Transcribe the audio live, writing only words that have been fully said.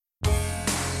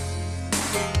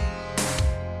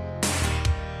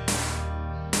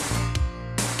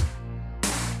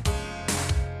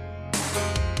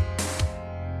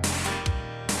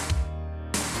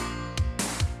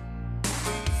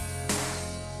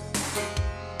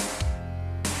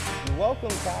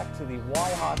welcome back to the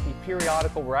Why Hockey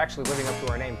periodical. We're actually living up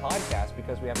to our name podcast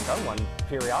because we haven't done one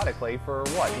periodically for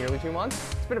what, nearly 2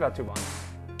 months? It's been about 2 months.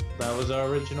 That was our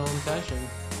original intention,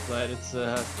 but it's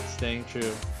staying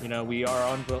true. You know, we are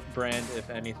on brand,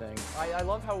 if anything. I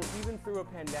love how even through a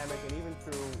pandemic and even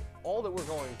through all that we're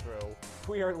going through,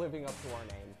 we are living up to our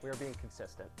name. We are being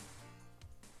consistent.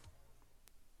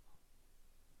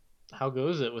 How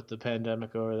goes it with the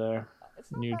pandemic over there?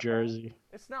 New Jersey.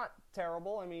 It's not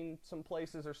terrible. I mean, some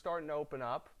places are starting to open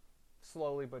up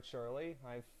slowly but surely.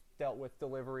 I've dealt with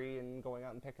delivery and going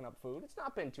out and picking up food. It's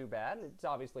not been too bad. It's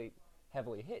obviously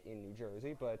heavily hit in New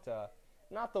Jersey, but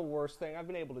not the worst thing. I've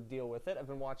been able to deal with it. I've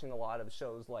been watching a lot of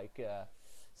shows like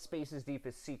Space's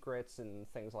Deepest Secrets and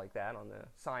things like that on the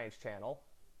Science Channel.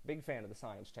 Big fan of the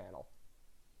Science Channel.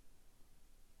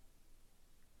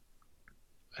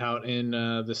 Out in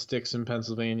the sticks in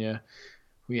Pennsylvania,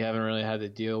 we haven't really had to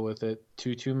deal with it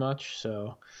too much,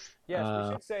 so yes,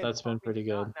 we should say that's been pretty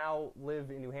good. Not now live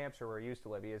in New Hampshire where he used to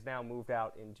live. He has now moved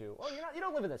out into, well, you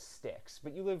don't live in the sticks,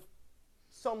 but you live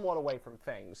somewhat away from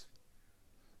things.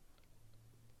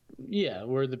 Yeah,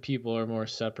 where the people are more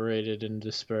separated and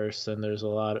dispersed, and there's a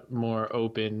lot more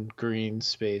open green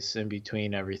space in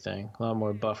between everything. A lot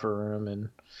more buffer room, and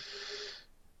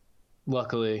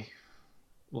luckily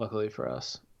for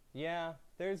us. Yeah,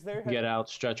 get out,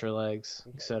 stretch your legs,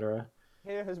 etc.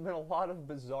 There has been a lot of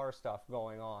bizarre stuff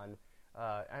going on,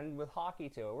 and with hockey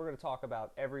too. We're going to talk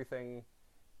about everything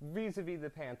vis-a-vis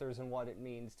the Panthers and what it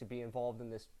means to be involved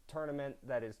in this tournament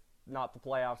that is not the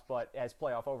playoffs, but has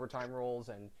playoff overtime rules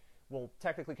and will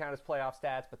technically count as playoff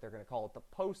stats, but they're going to call it the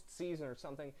postseason or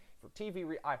something for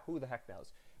TV. Who the heck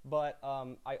knows? But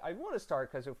I want to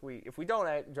start because if we don't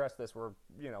address this, we're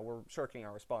shirking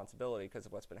our responsibility because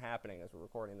of what's been happening as we're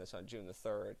recording this on June the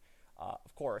 3rd.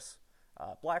 Of course,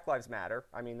 Black Lives Matter.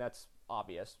 I mean, that's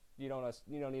obvious. You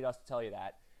don't need us to tell you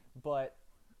that. But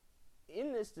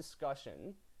in this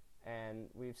discussion, and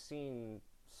we've seen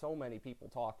so many people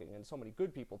talking and so many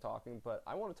good people talking, but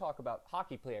I want to talk about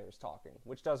hockey players talking,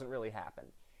 which doesn't really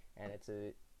happen. And it's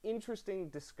an interesting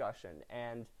discussion.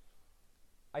 And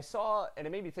I saw, and it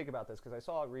made me think about this because I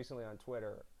saw it recently on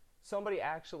Twitter, somebody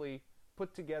actually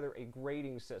put together a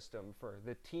grading system for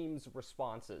the team's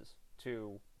responses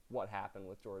to what happened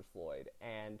with George Floyd.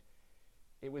 And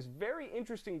it was very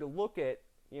interesting to look at,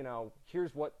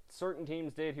 here's what certain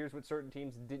teams did, here's what certain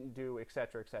teams didn't do, et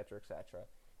cetera, et cetera, et cetera.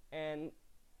 And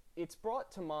it's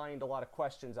brought to mind a lot of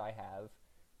questions I have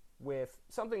with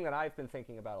something that I've been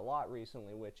thinking about a lot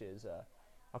recently, which is a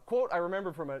quote I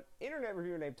remember from an internet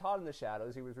reviewer named Todd in the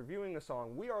Shadows. He was reviewing the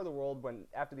song "We Are the World"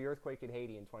 after the earthquake in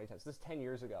Haiti in 2010. So this is 10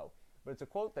 years ago. But it's a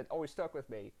quote that always stuck with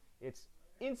me. It's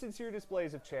insincere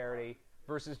displays of charity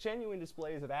versus genuine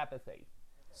displays of apathy.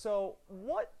 So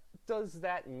what does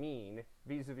that mean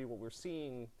vis-a-vis what we're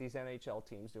seeing these NHL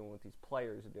teams doing, what these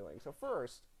players are doing? So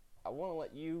first, I want to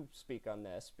let you speak on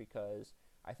this because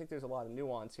I think there's a lot of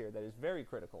nuance here that is very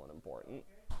critical and important.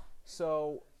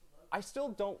 So I still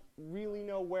don't really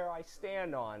know where I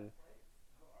stand on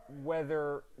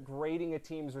whether grading a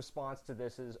team's response to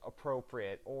this is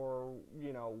appropriate or,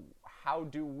 how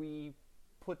do we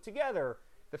put together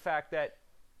the fact that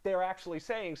they're actually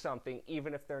saying something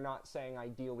even if they're not saying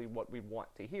ideally what we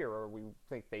want to hear or we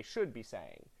think they should be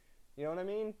saying. You know what I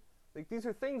mean? Like, these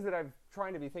are things that I'm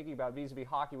trying to be thinking about vis-a-vis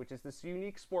hockey, which is this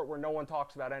unique sport where no one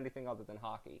talks about anything other than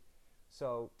hockey.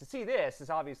 So to see this is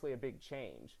obviously a big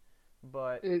change,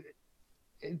 but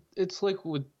it's like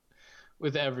with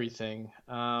everything.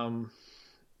 When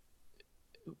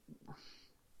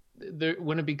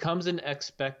it becomes an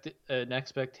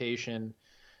expectation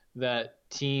that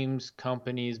teams,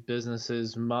 companies,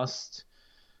 businesses must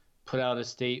put out a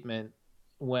statement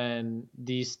when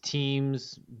these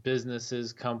teams,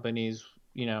 businesses, companies,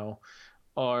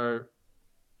 are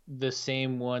the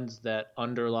same ones that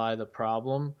underlie the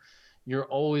problem, you're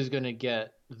always going to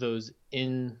get those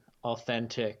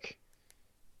inauthentic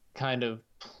kind of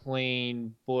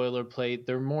plain boilerplate.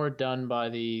 They're more done by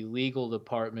the legal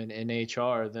department in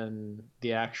HR than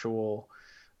the actual,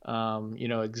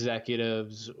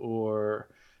 executives or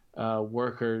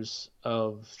workers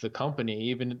of the company,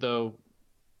 even though,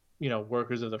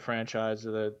 workers of the franchise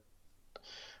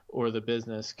or the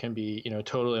business can be,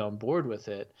 totally on board with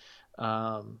it.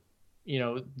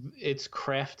 It's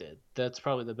crafted. That's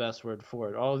probably the best word for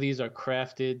it. All of these are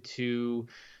crafted to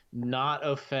not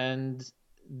offend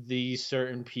these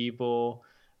certain people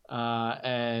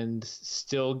and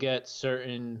still get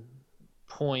certain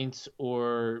points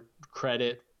or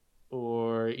credit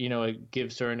or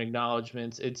give certain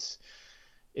acknowledgments. It's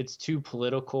too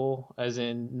political, as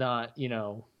in not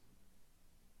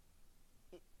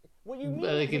What you mean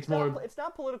Like is it's more. it's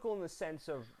not political in the sense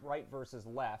of right versus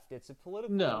left. It's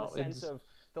political in the No, sense it's of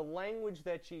the language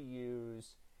that you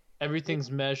use. It, everything's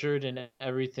measured and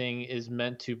everything is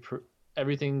meant to.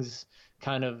 Everything's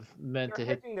kind of meant they're to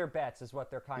hit. hedging their bets is what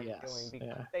they're kind of doing Yes, because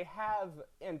yeah. they have,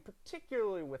 and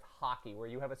particularly with hockey, where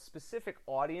you have a specific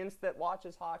audience that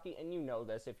watches hockey, and you know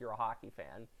this if you're a hockey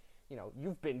fan.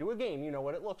 You've been to a game, you know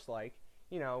what it looks like.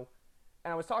 You know,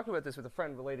 and I was talking about this with a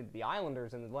friend related to the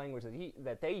Islanders and the language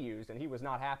that they used, and he was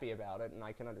not happy about it, and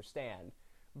I can understand.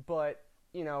 But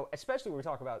especially when we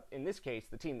talk about in this case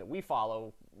the team that we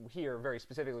follow here very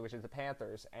specifically, which is the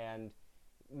Panthers, and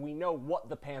we know what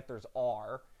the Panthers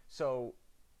are. So,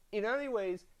 in many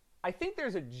ways, I think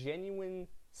there's a genuine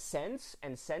sense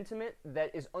and sentiment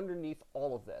that is underneath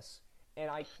all of this,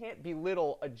 and I can't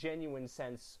belittle a genuine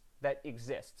sense that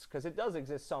exists because it does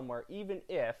exist somewhere, even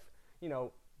if you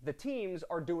know the teams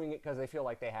are doing it because they feel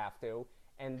like they have to,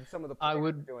 and some of the I players are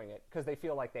would doing it because they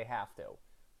feel like they have to.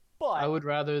 I But would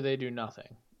rather they do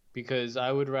nothing because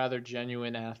I would rather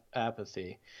genuine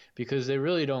apathy because they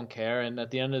really don't care. And at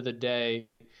the end of the day,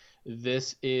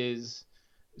 this is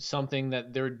something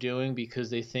that they're doing because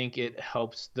they think it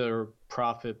helps their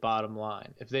profit bottom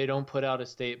line. If they don't put out a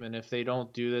statement, if they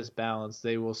don't do this balance,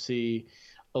 they will see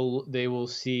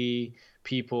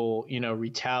people,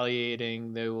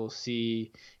 retaliating. They will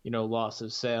see, loss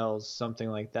of sales, something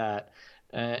like that.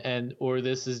 And or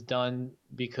this is done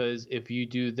because if you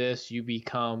do this, you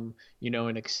become,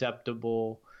 an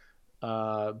acceptable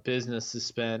business to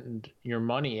spend your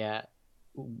money at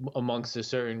amongst a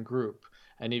certain group.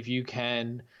 And if you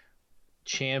can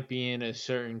champion a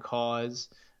certain cause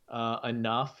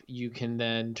enough, you can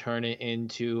then turn it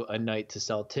into a night to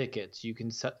sell tickets. You can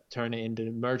turn it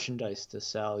into merchandise to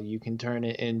sell. You can turn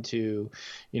it into,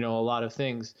 a lot of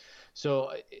things.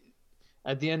 So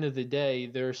at the end of the day,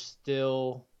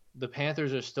 the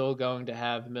Panthers are still going to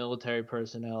have military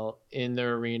personnel in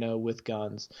their arena with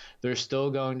guns. They're still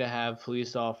going to have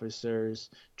police officers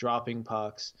dropping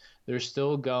pucks. They're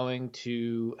still going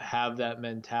to have that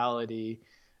mentality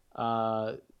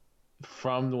uh,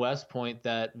 from the West Point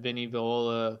that Vinny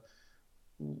Viola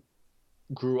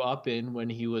grew up in when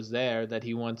he was there, that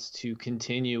he wants to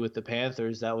continue with the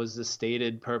Panthers. That was the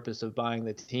stated purpose of buying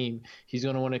the team. He's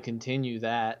going to want to continue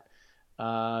that,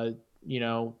 uh,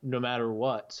 no matter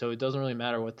what. So it doesn't really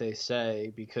matter what they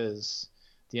say because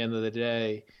at the end of the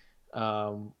day,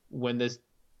 when this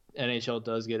NHL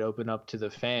does get opened up to the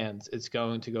fans, it's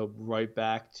going to go right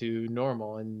back to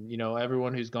normal. And,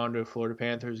 everyone who's gone to a Florida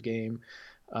Panthers game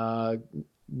uh,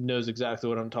 knows exactly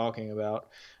what I'm talking about.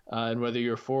 And whether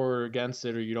you're for or against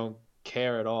it or you don't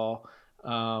care at all,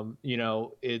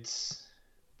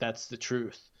 that's the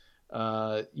truth.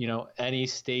 Any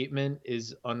statement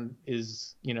is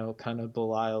kind of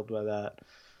belied by that.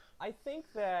 I think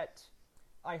that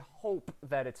I hope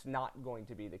that it's not going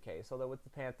to be the case. Although with the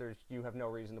Panthers, you have no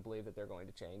reason to believe that they're going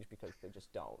to change because they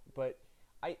just don't. But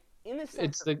in the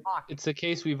sense It's of the hockey, it's the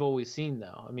case we've always seen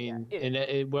though. I yeah, mean, it in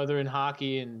is. whether in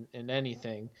hockey and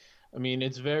anything, I mean,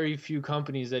 it's very few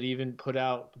companies that even put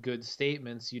out good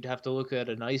statements. You'd have to look at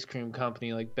an ice cream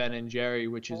company like Ben and Jerry,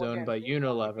 which is Well, owned again, by if you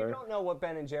Unilever. don't know what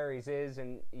Ben and Jerry's is,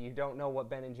 and you don't know what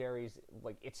Ben and Jerry's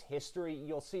like its history,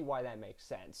 you'll see why that makes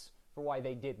sense for why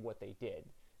they did what they did.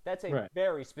 That's a Right.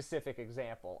 very specific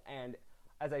example, and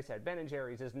as I said, Ben and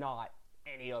Jerry's is not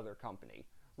any other company.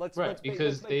 Right, Let's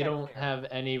because make they that don't clear. have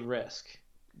any risk.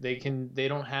 They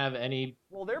don't have any.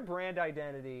 Well, their brand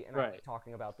identity, and I Right. keep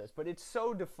talking about this, but it's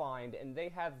so defined, and they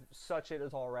have such it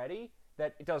as already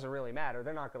that it doesn't really matter.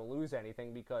 They're not going to lose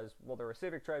anything because, well, they're a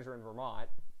civic treasure in Vermont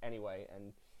anyway,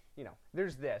 and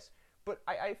there's this. But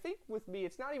I think with me,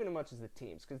 it's not even as much as the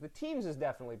teams, because the teams is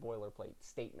definitely boilerplate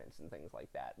statements and things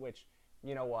like that. Which,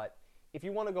 you know what, if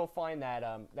you want to go find that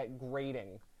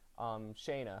grading,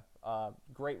 Shayna,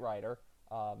 great writer,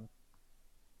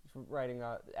 writing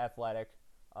Athletic,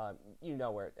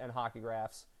 where and Hockey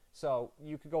Graphs. So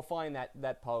you could go find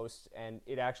that post, and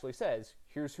it actually says,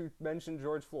 here's who mentioned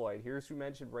George Floyd, here's who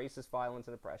mentioned racist violence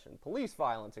and oppression, police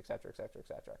violence, etc., etc.,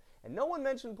 etc. And no one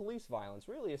mentioned police violence.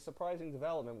 Really a surprising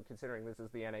development considering this is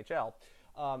the NHL.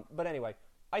 But anyway,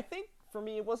 I think for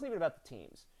me it wasn't even about the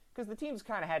teams, because the teams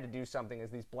kind of had to do something as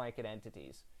these blanket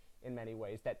entities in many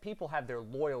ways that people have their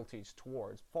loyalties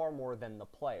towards far more than the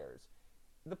players.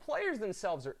 The players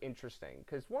themselves are interesting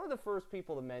because one of the first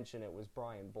people to mention it was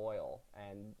Brian Boyle,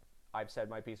 and I've said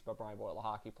my piece about Brian Boyle, the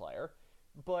hockey player.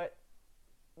 But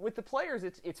with the players,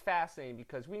 it's fascinating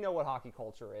because we know what hockey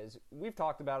culture is. We've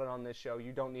talked about it on this show.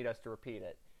 You don't need us to repeat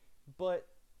it. But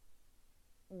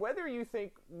whether you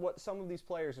think what some of these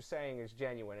players are saying is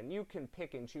genuine, and you can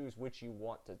pick and choose which you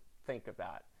want to think of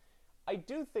that, I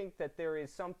do think that there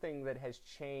is something that has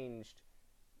changed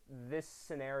this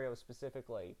scenario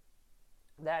specifically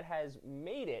that has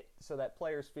made it so that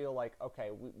players feel like, okay,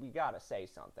 we got to say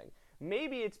something.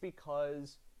 Maybe it's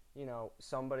because,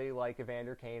 somebody like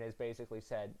Evander Kane has basically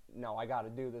said, no, I got to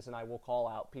do this and I will call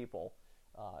out people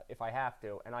if I have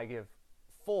to. And I give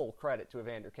full credit to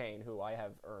Evander Kane, who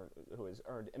has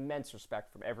earned immense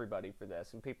respect from everybody for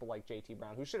this, and people like JT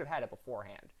Brown, who should have had it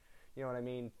beforehand. You know what I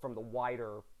mean? From the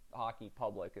wider hockey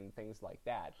public and things like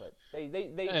that. But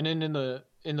they and in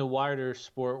the wider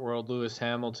sport world, Lewis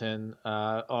Hamilton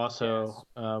also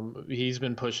he's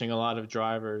been pushing a lot of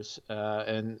drivers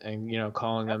and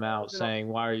calling them out, saying,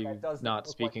 why are you not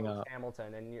speaking like Lewis up?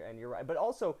 Hamilton, and you're right. But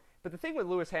the thing with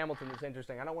Lewis Hamilton is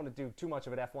interesting. I don't want to do too much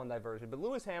of an F1 diversion, but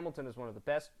Lewis Hamilton is one of the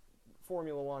best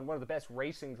Formula One, one of the best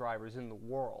racing drivers in the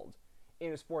world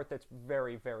in a sport that's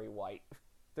very, very white.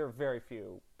 There are very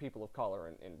few people of color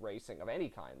in racing of any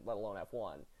kind, let alone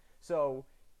F1. So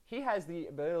he has the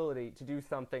ability to do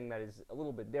something that is a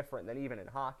little bit different than even in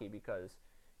hockey because,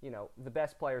 the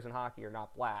best players in hockey are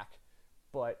not black,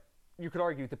 but you could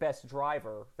argue the best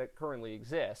driver that currently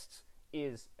exists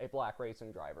is a black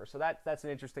racing driver. So that's an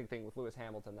interesting thing with Lewis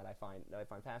Hamilton that I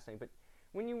find fascinating. But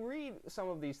when you read some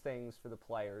of these things for the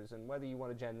players, and whether you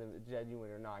want to genuine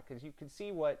or not, because you can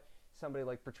see what somebody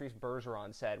like Patrice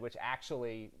Bergeron said, which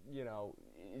actually,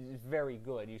 is very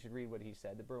good. You should read what he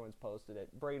said. The Bruins posted it.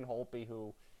 Braden Holtby,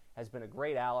 who has been a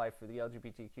great ally for the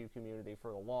LGBTQ community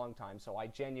for a long time, so I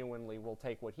genuinely will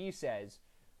take what he says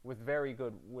with very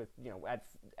good,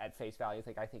 at face value.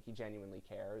 I think he genuinely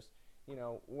cares.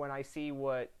 When I see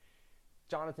what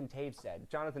Jonathan Toews said,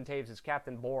 Jonathan Toews is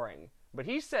Captain Boring, but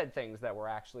he said things that were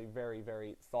actually very,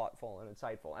 very thoughtful and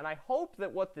insightful. And I hope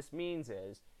that what this means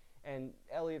is, and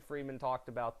Elliot Friedman talked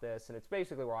about this, and it's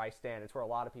basically where I stand. It's where a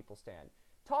lot of people stand.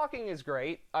 Talking is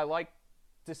great. I like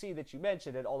to see that you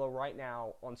mention it, although right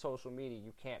now on social media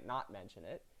you can't not mention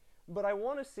it. But I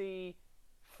want to see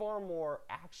far more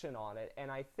action on it, and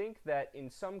I think that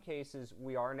in some cases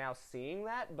we are now seeing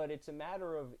that, but it's a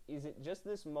matter of, is it just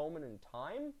this moment in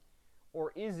time,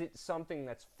 or is it something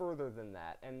that's further than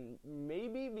that? And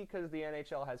maybe because the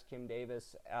NHL has Kim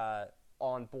Davis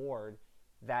on board,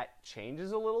 that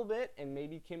changes a little bit, and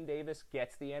maybe Kim Davis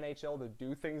gets the NHL to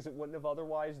do things it wouldn't have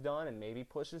otherwise done, and maybe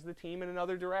pushes the team in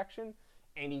another direction.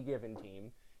 Any given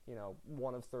team,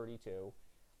 one of 32.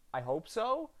 I hope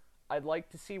so. I'd like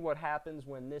to see what happens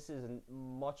when this is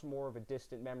much more of a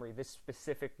distant memory, this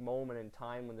specific moment in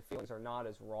time when the feelings are not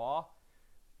as raw.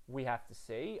 We have to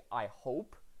see. I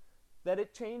hope that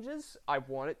it changes. I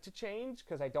want it to change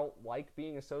because I don't like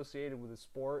being associated with a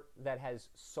sport that has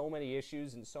so many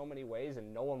issues in so many ways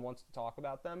and no one wants to talk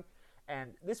about them.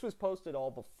 And this was posted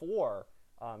all before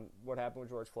what happened with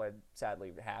George Floyd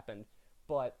sadly happened.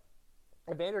 But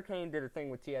Evander Kane did a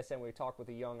thing with TSN where he talked with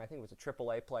a young, I think it was a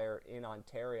AAA player in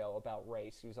Ontario about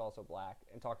race. He was also black,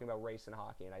 and talking about race in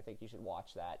hockey, and I think you should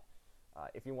watch that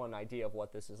if you want an idea of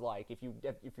what this is like.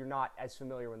 If you're not as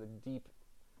familiar with the deep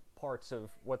parts of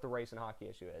what the race and hockey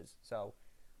issue is. So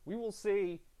we will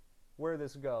see where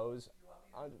this goes.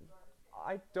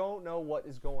 I don't know what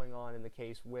is going on in the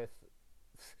case with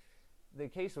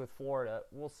Florida.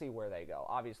 We'll see where they go.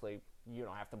 Obviously, you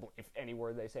don't have to believe any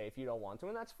word they say if you don't want to,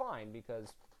 and that's fine,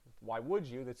 because why would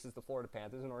you? This is the Florida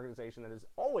Panthers, an organization that has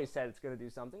always said it's going to do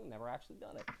something, never actually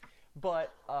done it.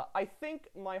 But I think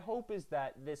my hope is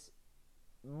that this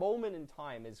moment in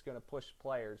time is going to push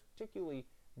players, particularly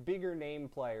bigger name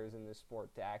players in this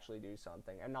sport, to actually do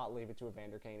something and not leave it to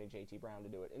Evander Kane and JT Brown to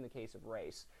do it in the case of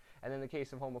race. And in the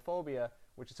case of homophobia,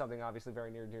 which is something obviously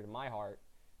very near and dear to my heart,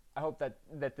 I hope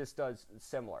that this does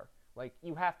similar. Like,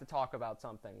 you have to talk about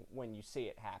something when you see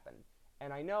it happen.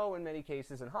 And I know in many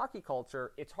cases in hockey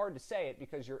culture, it's hard to say it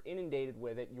because you're inundated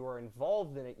with it, you're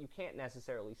involved in it, you can't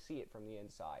necessarily see it from the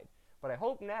inside. But I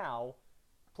hope now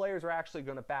players are actually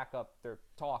going to back up their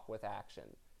talk with action.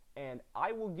 And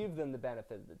I will give them the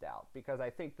benefit of the doubt because I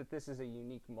think that this is a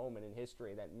unique moment in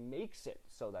history that makes it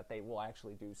so that they will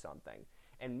actually do something.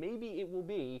 And maybe it will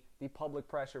be the public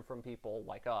pressure from people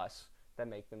like us that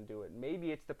make them do it.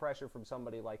 Maybe it's the pressure from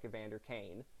somebody like Evander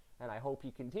Kane, and I hope he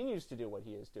continues to do what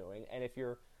he is doing. And if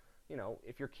you're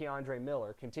Keandre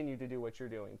Miller, continue to do what you're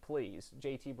doing, please.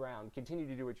 JT Brown, continue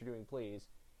to do what you're doing, please.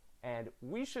 And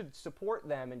we should support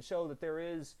them and show that there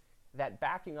is that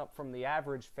backing up from the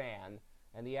average fan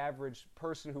and the average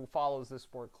person who follows this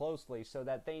sport closely, so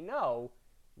that they know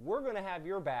we're going to have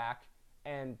your back.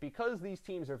 And because these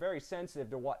teams are very sensitive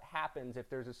to what happens if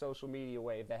there's a social media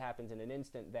wave that happens in an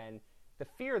instant, then the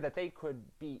fear that they could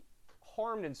be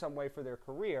harmed in some way for their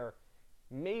career,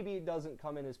 maybe it doesn't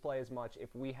come in as play as much if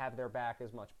we have their back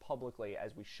as much publicly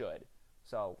as we should.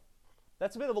 So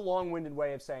that's a bit of a long-winded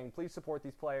way of saying please support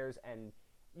these players. And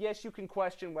yes, you can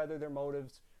question whether their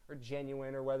motives are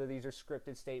genuine or whether these are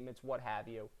scripted statements, what have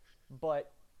you.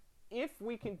 But if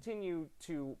we continue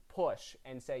to push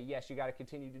and say, yes, you got to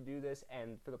continue to do this,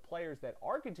 and for the players that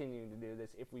are continuing to do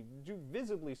this, if we do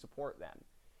visibly support them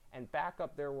and back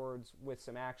up their words with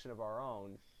some action of our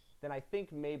own, then I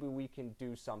think maybe we can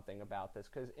do something about this.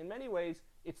 Because in many ways,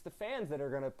 it's the fans that are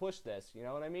going to push this. You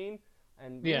know what I mean?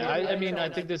 And Yeah, I mean, I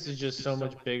think this is just so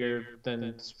much bigger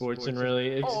than sports, and really,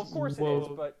 it's oh, of course it is.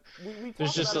 But we there's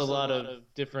talk just about a it so lot much.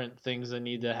 of different things that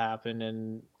need to happen,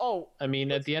 and Oh, I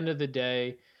mean, at the end of the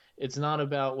day, it's not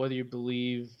about whether you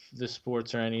believe the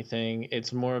sports or anything.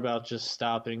 It's more about just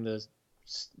stopping the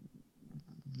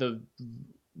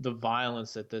the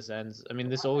violence that this ends. I mean,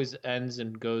 this always ends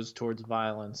and goes towards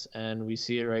violence, and we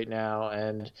see it right now.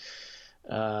 And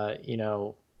you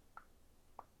know,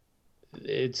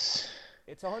 it's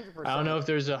it's 100%. I don't know if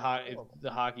there's if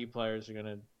the hockey players are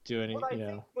gonna do any, But I you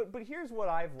think, know, but here's what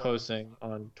I've learned. posting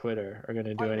on Twitter are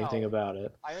gonna I do anything know. about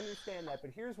it. I understand that, but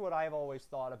here's what I've always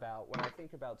thought about when I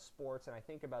think about sports and I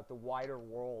think about the wider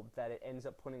world that it ends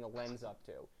up putting a lens up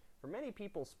to. For many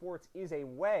people, sports is a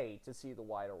way to see the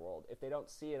wider world if they don't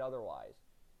see it otherwise.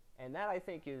 And that I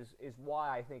think is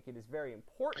why I think it is very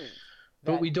important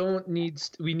But that we don't need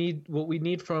we need what we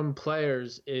need from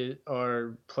players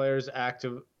are players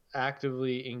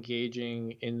actively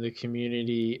engaging in the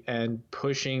community and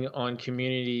pushing on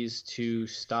communities to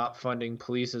stop funding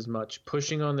police as much,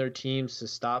 pushing on their teams to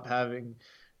stop having,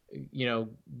 you know,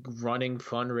 running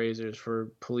fundraisers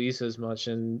for police as much,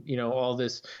 and you know, all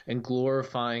this, and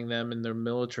glorifying them and their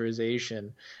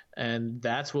militarization. And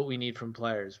that's what we need from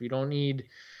players. We don't need,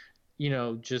 you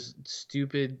know, just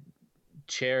stupid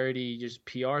charity, just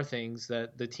PR things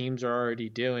that the teams are already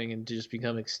doing, and to just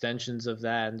become extensions of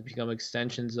that, and become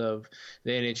extensions of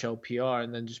the NHL PR,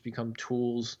 and then just become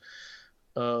tools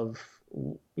of,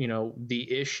 you know,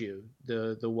 the issue,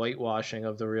 the whitewashing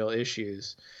of the real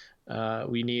issues.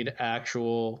 We need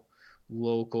actual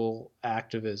local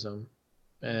activism,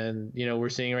 and you know, we're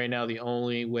seeing right now the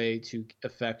only way to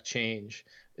affect change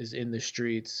is in the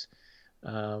streets.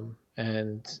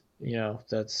 And you know,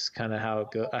 that's kind of how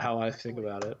how I think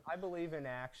about it. I believe in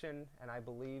action, and I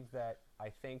believe that I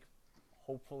think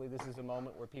hopefully this is a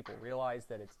moment where people realize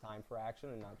that it's time for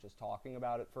action and not just talking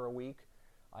about it for a week.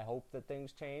 I hope that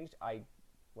things change.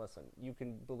 Listen, you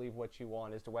can believe what you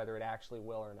want as to whether it actually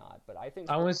will or not, but I think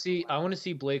I want to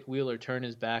see Blake Wheeler turn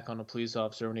his back on a police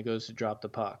officer when he goes to drop the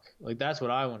puck. Like, that's what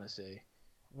I want to see.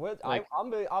 Like,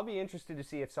 I'll be interested to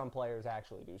see if some players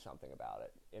actually do something about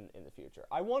it in the future.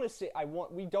 I want to see.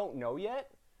 We don't know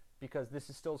yet because this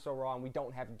is still so raw and we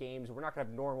don't have games. We're not going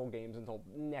to have normal games until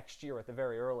next year at the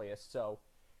very earliest. So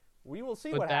we will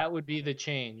see but what that happens. would be the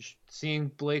change. Seeing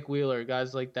Blake Wheeler,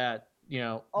 guys like that, you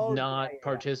know, Oh not yeah.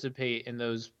 participate in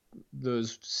those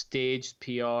staged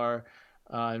PR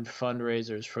and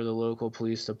fundraisers for the local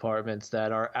police departments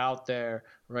that are out there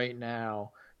right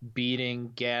now,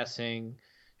 beating, gassing,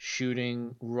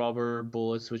 shooting rubber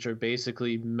bullets, which are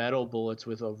basically metal bullets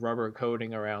with a rubber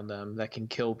coating around them that can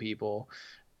kill people.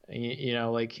 You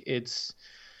know, like,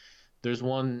 there's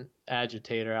one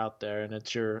agitator out there, and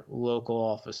it's your local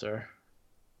officer.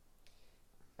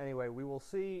 Anyway, we will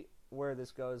see where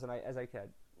this goes, and as I said,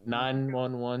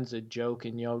 911's a joke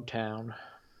in yo town.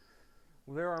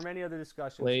 there are many other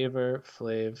discussions. Flavor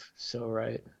Flav, so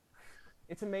right.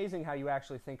 It's amazing how you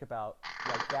actually think about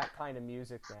like that kind of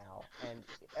music now, and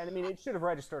I mean it should have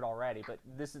registered already, but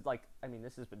this is like I mean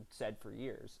this has been said for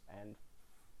years, and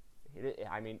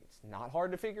I mean it's not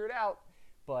hard to figure it out,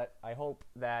 but I hope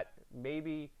that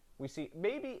maybe we see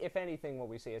maybe if anything what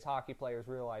we see is hockey players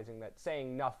realizing that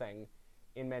saying nothing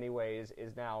in many ways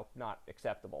is now not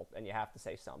acceptable, and you have to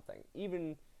say something,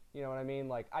 even you know what I mean?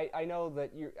 Like I know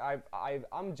that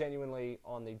I'm genuinely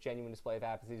on the genuine display of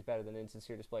apathy is better than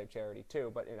insincere display of charity too.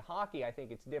 But in hockey, I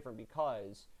think it's different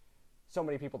because so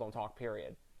many people don't talk.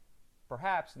 Period.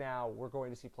 Perhaps now we're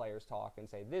going to see players talk and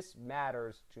say this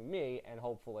matters to me, and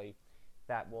hopefully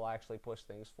that will actually push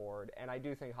things forward. And I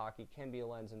do think hockey can be a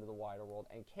lens into the wider world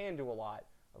and can do a lot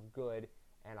of good.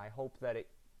 And I hope that it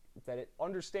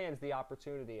understands the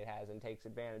opportunity it has and takes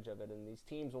advantage of it. And these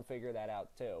teams will figure that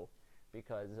out too.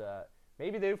 Because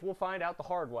maybe they will find out the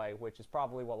hard way, which is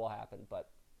probably what will happen. But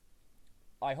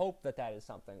I hope that is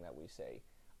something that we see.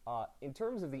 In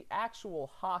terms of the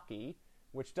actual hockey,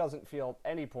 which doesn't feel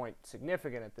at any point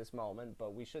significant at this moment,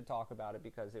 but we should talk about it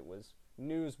because it was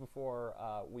news before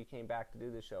we came back to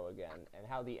do the show again, and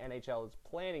how the NHL is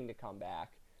planning to come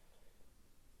back.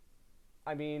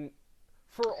 I mean,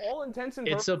 For all intents and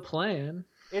It's a purposes, plan,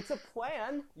 it's a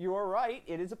plan. You are right.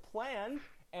 It is a plan,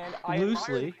 and I admire.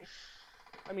 loosely.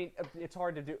 I mean, it's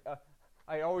hard to do.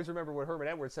 I always remember what Herman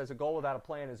Edwards says: "A goal without a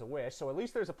plan is a wish." So at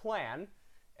least there's a plan,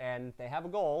 and they have a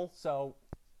goal. So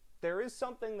there is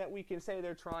something that we can say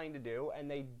they're trying to do,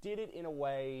 and they did it in a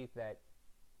way that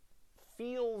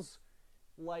feels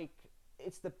like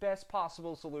it's the best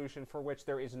possible solution for which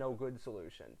there is no good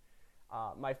solution.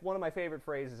 One of my favorite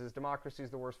phrases is democracy is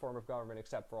the worst form of government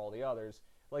except for all the others.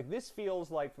 Like, this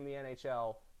feels like, from the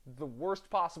NHL, the worst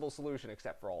possible solution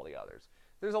except for all the others.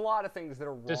 There's a lot of things that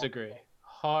are wrong. Disagree.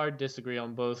 Hard disagree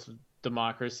on both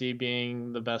democracy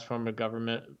being the best form of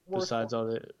government Worst besides all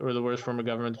the, or the worst form of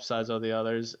government besides all the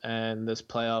others, and this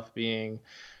playoff being,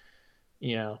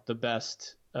 the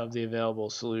best of the available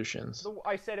solutions.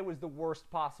 I said it was the worst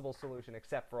possible solution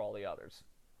except for all the others,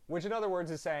 which in other words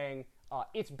is saying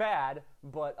it's bad,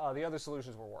 but the other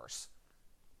solutions were worse.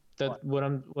 That what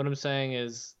I'm saying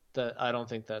is that I don't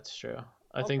think that's true.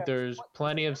 I think Okay, so there's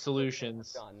plenty of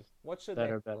solutions done? What should that they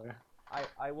are have done? better.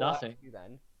 I will Nothing. ask you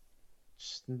then.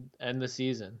 Just end the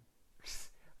season.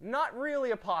 Not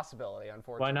really a possibility,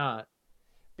 unfortunately. Why not?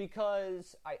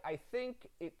 Because I think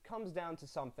it comes down to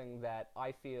something that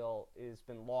I feel has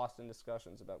been lost in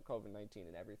discussions about COVID-19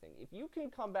 and everything. If you can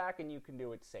come back and you can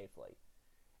do it safely,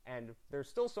 and there's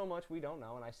still so much we don't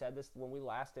know, and I said this when we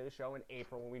last did a show in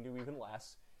April when we knew even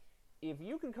less, if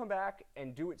you can come back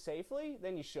and do it safely,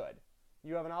 then you should.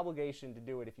 You have an obligation to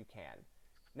do it if you can.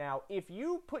 Now, if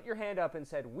you put your hand up and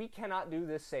said, we cannot do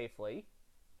this safely,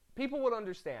 people would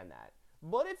understand that.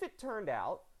 But if it turned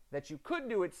out that you could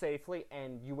do it safely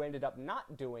and you ended up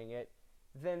not doing it,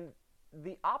 then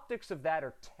the optics of that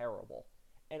are terrible.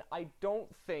 And I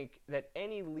don't think that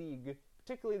any league,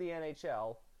 particularly the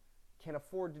NHL, can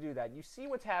afford to do that. You see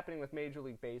what's happening with Major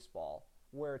League Baseball,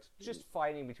 where it's just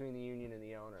fighting between the union and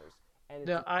the owners. And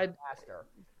it's a disaster.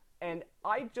 And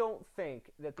I don't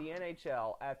think that the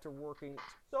NHL, after working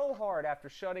so hard, after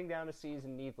shutting down a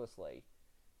season needlessly,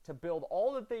 to build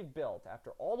all that they've built,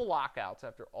 after all the lockouts,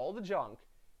 after all the junk,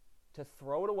 to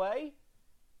throw it away,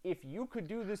 if you could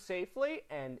do this safely,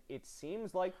 and it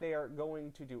seems like they are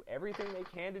going to do everything they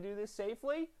can to do this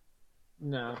safely.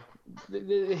 No.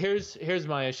 Here's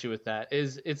my issue with that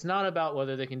is it's not about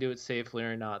whether they can do it safely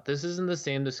or not. This isn't the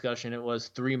same discussion it was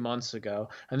 3 months ago,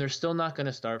 and they're still not going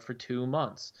to start for 2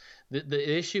 months.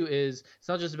 The issue is it's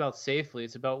not just about safely,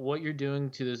 it's about what you're doing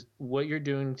to this, what you're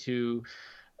doing to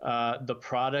the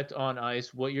product on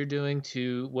ice, what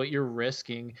you're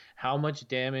risking, how much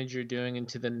damage you're doing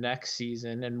into the next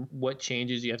season, and what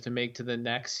changes you have to make to the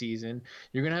next season.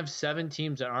 You're going to have 7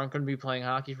 teams that aren't going to be playing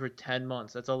hockey for 10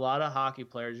 months. That's a lot of hockey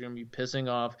players you're going to be pissing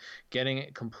off, getting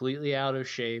it completely out of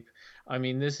shape. I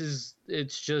mean, it's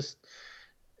just.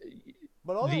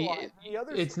 But otherwise,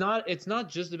 it's not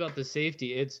just about the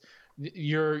safety. It's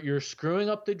you're screwing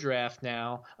up the draft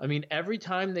now. I mean, every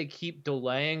time they keep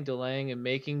delaying and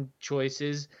making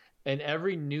choices, and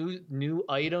every new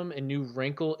item and new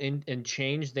wrinkle and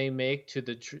change they make to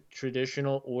the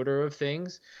traditional order of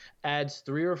things adds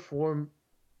 3 or 4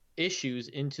 issues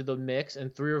into the mix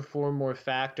and 3 or 4 more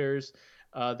factors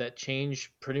that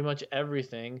change pretty much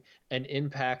everything and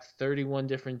impact 31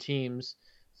 different teams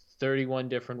 31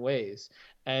 different ways.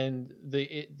 And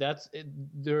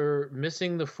they're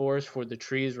missing the forest for the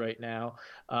trees right now.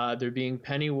 They're being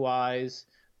penny wise,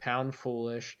 pound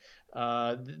foolish.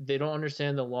 They don't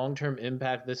understand the long-term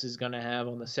impact this is going to have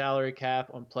on the salary cap,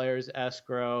 on players'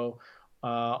 escrow,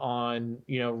 on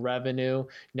revenue.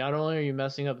 Not only are you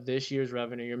messing up this year's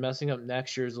revenue, you're messing up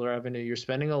next year's revenue. You're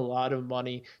spending a lot of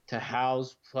money to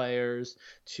house players,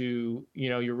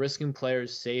 you're risking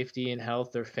players' safety and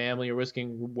health, their family. You're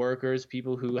risking workers,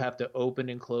 people who have to open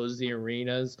and close the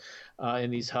arenas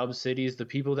in these hub cities, the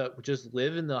people that just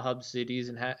live in the hub cities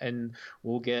and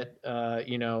will get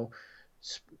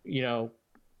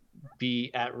be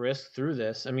at risk through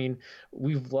this. I mean,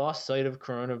 we've lost sight of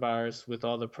coronavirus with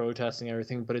all the protesting and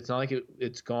everything, but it's not like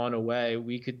it's gone away.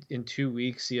 We could in 2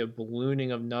 weeks see a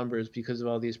ballooning of numbers because of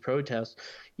all these protests,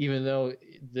 even though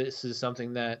this is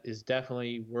something that is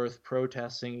definitely worth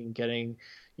protesting and getting,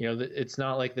 it's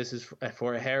not like this is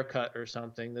for a haircut or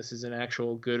something. This is an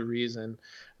actual good reason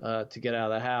to get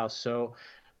out of the house. So,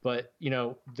 but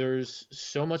there's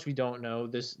so much we don't know.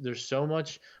 There's so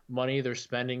much money they're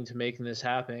spending to making this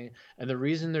happen, and the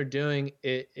reason they're doing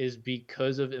it is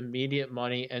because of immediate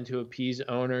money and to appease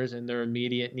owners and their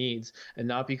immediate needs, and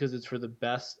not because it's for the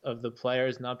best of the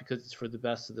players, not because it's for the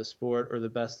best of the sport or the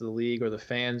best of the league or the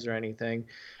fans or anything.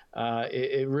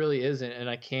 It really isn't, and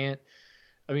I can't.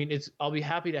 I mean, I'll be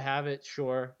happy to have it,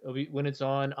 sure. It'll be when it's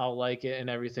on, I'll like it and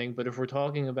everything. But if we're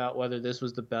talking about whether this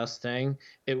was the best thing,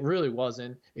 it really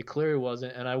wasn't. It clearly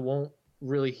wasn't, and I won't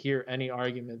really hear any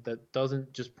argument that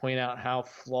doesn't just point out how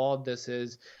flawed this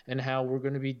is and how we're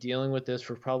going to be dealing with this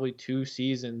for probably 2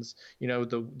 seasons.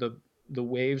 The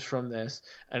waves from this,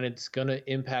 and it's going to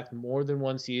impact more than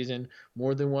one season,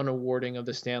 more than one awarding of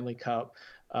the Stanley Cup.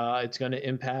 It's going to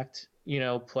impact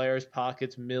players'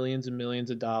 pockets, millions and millions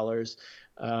of dollars.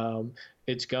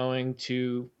 It's going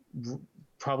to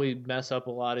probably mess up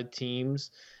a lot of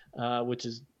teams, which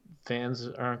is fans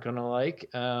aren't going to like.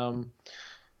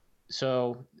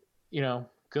 So,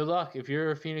 good luck. If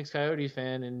you're a Phoenix Coyotes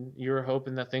fan and you're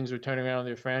hoping that things are turning around with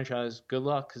your franchise, good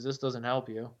luck because this doesn't help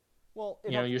you. Well,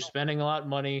 You're spending a lot of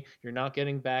money. You're not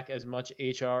getting back as much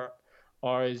HRR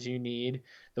as you need.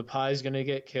 The pie's going to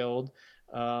get killed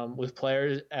with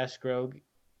players escrow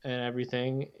and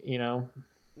everything.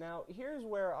 Now, here's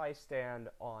where I stand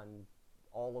on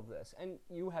all of this. And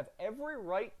you have every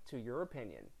right to your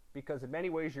opinion, because in many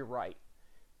ways you're right.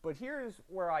 But here's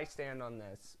where I stand on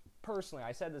this. Personally,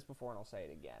 I said this before and I'll say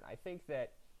it again. I think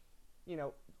that,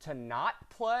 to not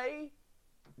play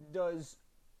does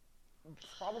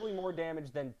probably more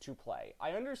damage than to play.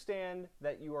 I understand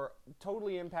that you are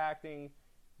totally impacting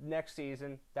next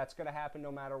season. That's going to happen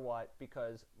no matter what,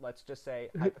 because let's just say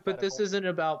But this isn't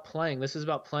about playing. This is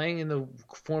about playing in the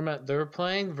format they're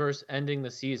playing versus ending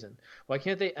the season. Why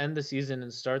can't they end the season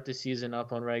and start the season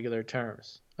up on regular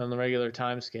terms, on the regular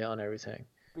time scale and everything?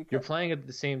 You're playing at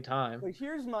the same time. But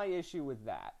here's my issue with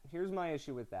that.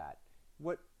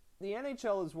 What the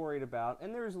NHL is worried about,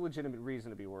 and there is a legitimate reason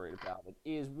to be worried about it,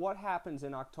 is what happens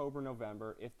in October,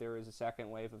 November if there is a second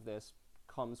wave of this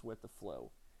comes with the flu.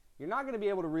 You're not going to be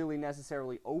able to really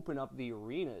necessarily open up the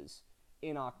arenas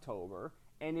in October,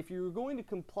 and if you're going to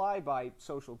comply by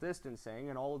social distancing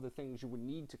and all of the things you would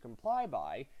need to comply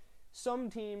by, some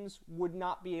teams would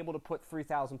not be able to put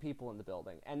 3,000 people in the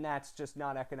building, and that's just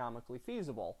not economically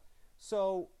feasible.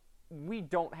 So we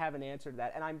don't have an answer to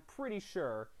that, and I'm pretty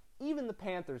sure even the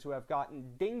Panthers, who have gotten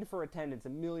dinged for attendance a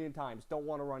million times, don't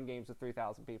want to run games with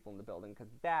 3,000 people in the building,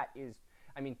 because that is,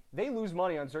 they lose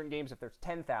money on certain games if there's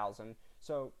 10,000.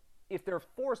 So if they're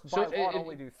forced by law to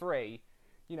only do 3,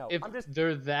 if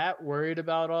they're that worried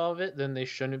about all of it, then they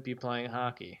shouldn't be playing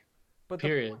hockey.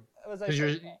 Period.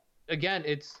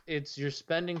 Because you're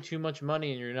spending too much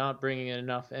money and you're not bringing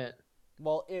enough in.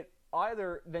 Well,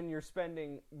 then you're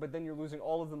spending, but then you're losing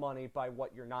all of the money by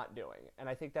what you're not doing. And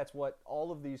I think that's what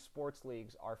all of these sports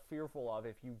leagues are fearful of.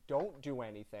 If you don't do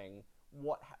anything,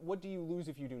 what do you lose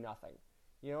if you do nothing?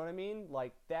 You know what I mean?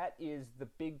 Like, that is the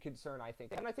big concern, I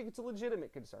think. And I think it's a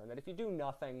legitimate concern that if you do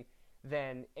nothing,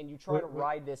 and you try to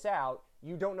ride this out,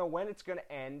 you don't know when it's going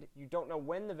to end. You don't know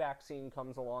when the vaccine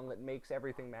comes along that makes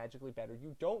everything magically better.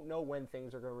 You don't know when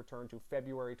things are going to return to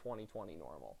February 2020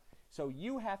 normal. So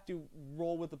you have to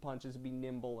roll with the punches, be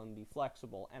nimble, and be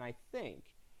flexible. And I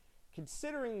think,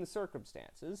 considering the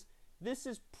circumstances, this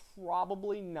is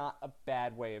probably not a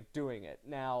bad way of doing it.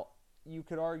 Now, you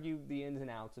could argue the ins and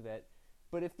outs of it,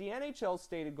 but if the NHL's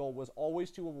stated goal was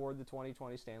always to award the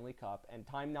 2020 Stanley Cup, and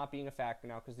time not being a factor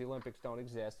now because the Olympics don't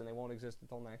exist and they won't exist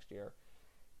until next year,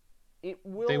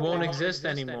 they won't exist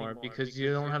anymore because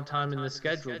you don't have time in the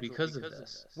schedule because of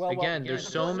this. Again, there's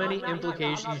so many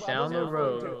implications down the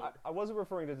road. I wasn't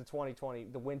referring to the 2020,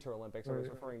 the Winter Olympics. I was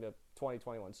referring to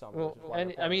 2021 summer. Well,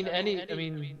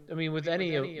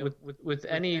 with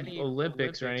any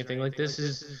Olympics or anything like this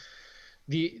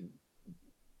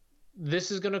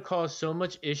is going to cause so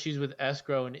much issues with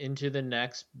escrow and into the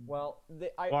next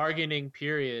bargaining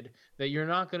period that you're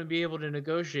not going to be able to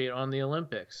negotiate on the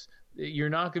Olympics. You're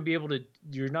not going to be able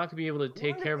to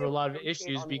take care of a lot of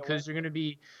issues because you're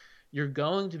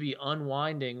going to be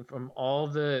unwinding from all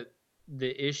the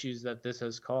issues that this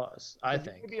has caused. I think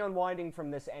you're going to be unwinding from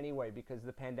this anyway because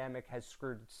the pandemic has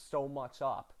screwed so much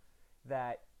up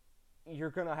that you're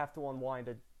going to have to unwind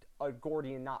a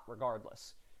Gordian knot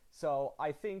regardless. So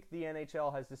I think the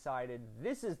NHL has decided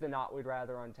this is the knot we'd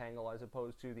rather untangle as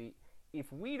opposed to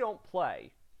if we don't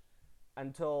play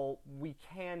until we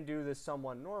can do this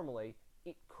somewhat normally,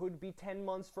 it could be 10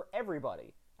 months for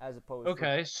everybody as opposed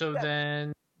to...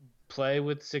 then play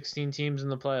with 16 teams in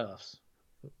the playoffs.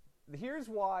 Here's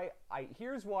why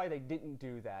they didn't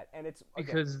do that, and it's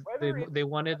because they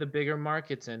wanted the bigger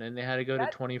markets in, and they had to go to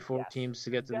 24 teams to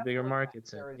get to the bigger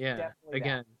markets in. Yeah,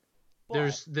 again,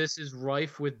 this is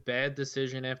rife with bad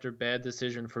decision after bad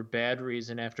decision for bad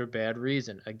reason after bad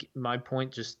reason. My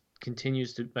point just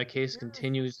continues to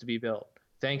be built.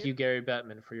 Thank you, Gary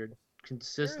Bettman, for your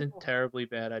consistent, terribly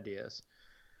bad ideas.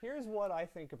 Here's what I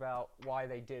think about why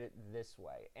they did it this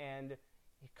way, and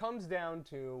It comes down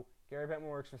to Gary Bettman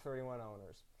works for 31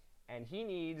 owners, and he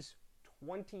needs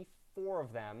 24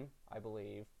 of them, I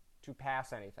believe, to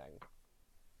pass anything.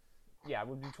 Yeah, it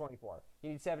would be 24. He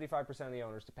needs 75% of the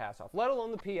owners to pass off, let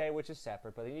alone the PA, which is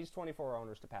separate, but he needs 24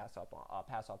 owners to pass off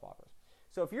offers.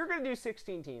 So if you're going to do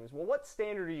 16 teams, well, what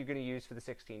standard are you going to use for the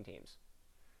 16 teams?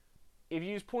 If you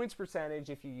use points percentage,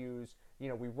 if you use,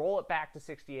 we roll it back to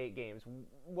 68 games,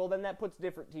 well, then that puts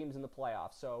different teams in the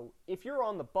playoffs. So if you're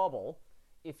on the bubble,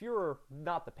 if you're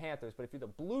not the Panthers, but if you're the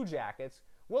Blue Jackets,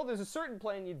 well, there's a certain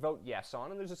plan you'd vote yes on,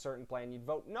 and there's a certain plan you'd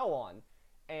vote no on.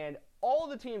 And all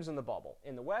the teams in the bubble,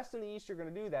 in the West and the East, are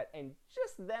going to do that, and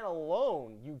just then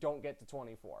alone, you don't get to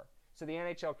 24. So the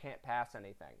NHL can't pass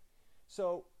anything.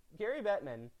 So Gary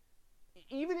Bettman,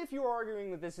 even if you're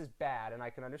arguing that this is bad, and I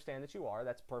can understand that you are,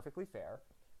 that's perfectly fair,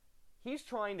 he's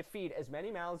trying to feed as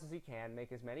many mouths as he can,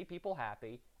 make as many people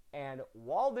happy, and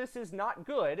while this is not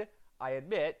good, I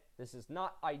admit, this is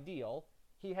not ideal,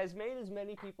 he has made as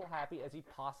many people happy as he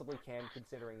possibly can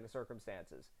considering the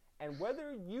circumstances. And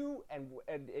whether you, and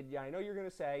I know you're going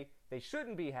to say they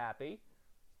shouldn't be happy,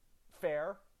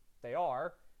 fair, they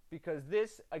are, because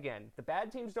this, again, the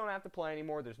bad teams don't have to play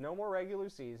anymore. There's no more regular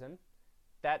season.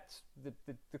 That's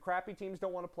the crappy teams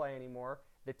don't want to play anymore.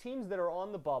 The teams that are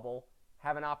on the bubble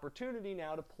have an opportunity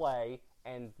now to play,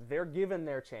 and they're given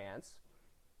their chance.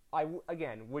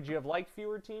 Again, would you have liked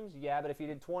fewer teams? Yeah, but if you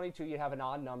did 22, you'd have an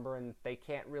odd number, and they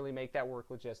can't really make that work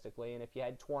logistically. And if you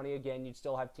had 20, again, you'd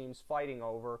still have teams fighting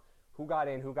over who got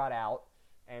in, who got out.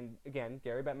 And again,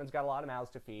 Gary Bettman's got a lot of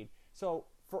mouths to feed. So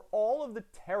for all of the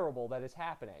terrible that is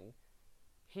happening,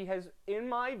 he has, in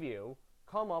my view,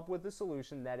 come up with a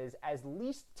solution that is as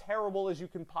least terrible as you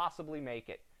can possibly make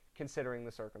it, considering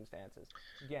the circumstances.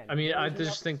 Again, I mean, I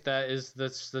just think that's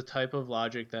the type of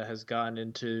logic that has gotten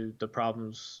into the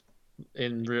problems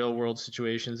in real world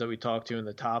situations that we talked to in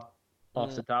the top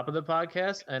off the top of the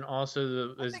podcast, and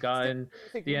also has gotten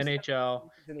the NHL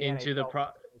into the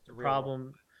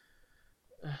problem.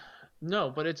 No,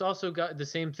 but it's also got the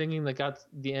same thinking that got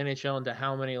the NHL into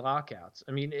how many lockouts.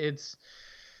 I mean,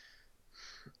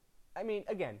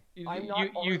 again,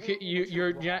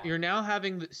 you're now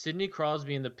having Sidney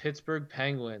Crosby and the Pittsburgh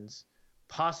Penguins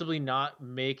possibly not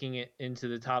making it into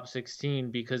the top 16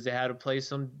 because they had to play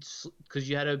because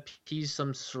you had to appease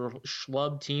some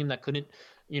schlub team that couldn't,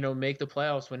 make the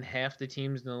playoffs when half the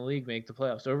teams in the league make the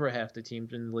playoffs. Over half the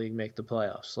teams in the league make the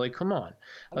playoffs. Like, come on.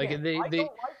 Again, I don't like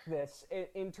this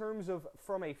in terms of,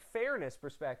 from a fairness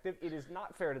perspective, it is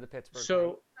not fair to the Pittsburgh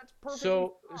Penguins. That's perfectly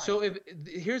fine. So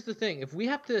here's the thing: if we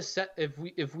have to accept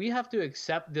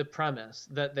the premise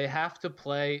that they have to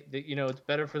play, that it's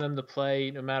better for them to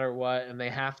play no matter what, and they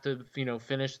have to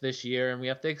finish this year, and we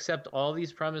have to accept all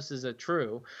these premises as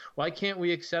true. Why can't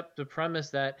we accept the premise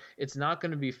that it's not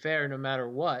going to be fair no matter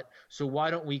what? So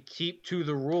why don't we keep to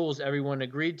the rules everyone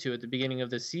agreed to at the beginning of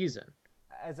the season?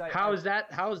 How is that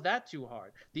too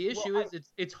hard? The issue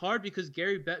is it's hard because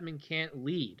Gary Bettman can't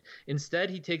lead.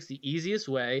 Instead, he takes the easiest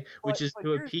way, which is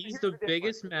to appease the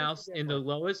biggest mouths in the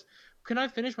lowest. Can I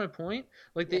finish my point?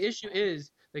 The issue is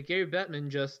that Gary Bettman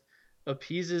just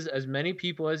appeases as many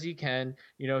people as he can.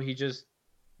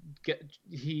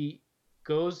 He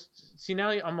goes. See, now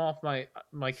I'm off my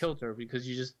kilter because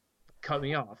you just cut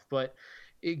me off. But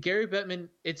Gary Bettman,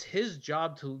 it's his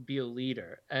job to be a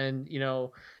leader, and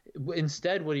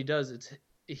instead what he does,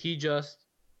 he just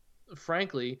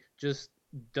frankly just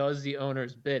does the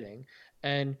owner's bidding.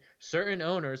 And certain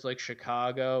owners like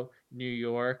Chicago, New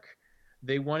York,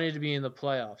 they wanted to be in the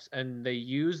playoffs, and they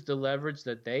used the leverage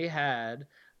that they had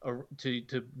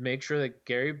to make sure that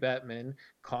Gary Bettman,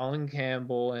 Colin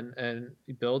Campbell, and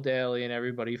Bill Daly and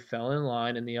everybody fell in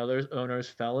line, and the other owners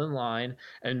fell in line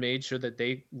and made sure that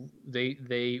they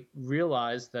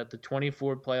realized that the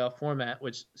 24 playoff format,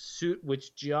 which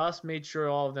just made sure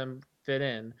all of them fit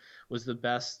in, was the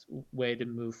best way to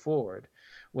move forward.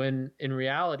 When in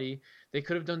reality, they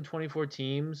could have done 24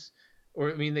 teams,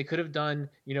 or they could have done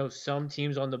some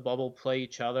teams on the bubble play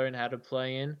each other and had to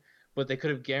play in. But they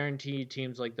could have guaranteed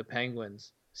teams like the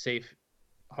Penguins safe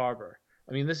harbor.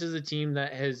 This is a team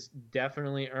that has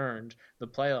definitely earned the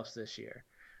playoffs this year,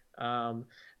 and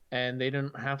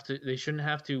they shouldn't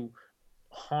have to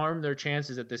harm their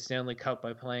chances at the Stanley Cup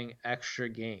by playing extra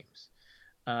games.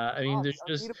 There's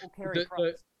just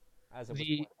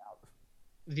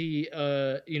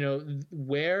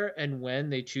where and when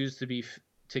they choose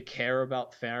to care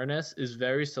about fairness is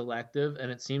very selective, and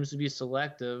it seems to be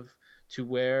selective to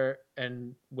where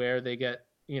they get,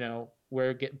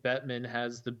 where Bettman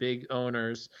has the big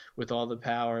owners with all the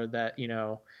power that,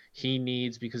 he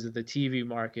needs because of the TV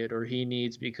market, or he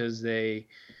needs because they,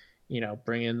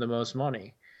 bring in the most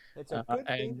money. It's a good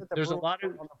thing And that the Bruins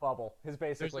weren't on the bubble, is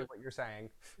there's basically a, what you're saying.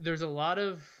 there's a lot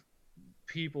of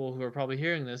people who are probably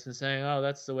hearing this and saying, "Oh,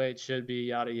 that's the way it should be,"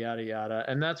 yada yada yada,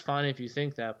 and that's fine if you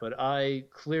think that. But I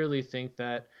clearly think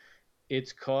that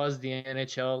it's caused the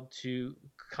NHL to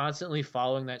constantly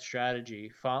following that strategy,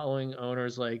 following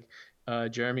owners like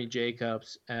Jeremy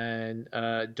Jacobs and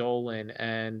Dolan,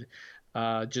 and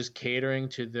just catering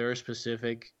to their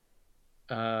specific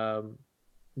um,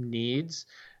 needs,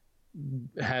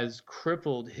 has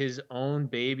crippled his own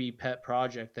baby pet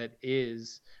project that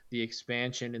is the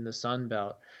expansion in the Sun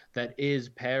Belt, that is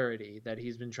parity that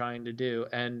he's been trying to do.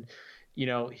 And,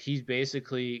 he's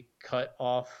basically cut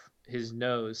off his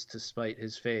nose to spite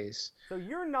his face. So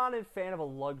you're not a fan of a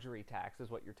luxury tax, is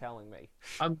what you're telling me.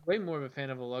 I'm way more of a fan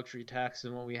of a luxury tax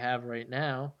than what we have right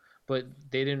now, but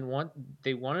they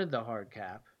wanted the hard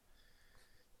cap.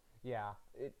 Yeah,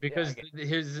 Because again,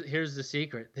 here's the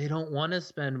secret. They don't want to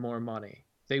spend more money.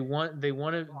 They don't certain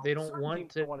want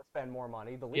teams to. want to spend more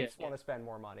money. The Yeah, Leafs want to spend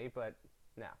more money, but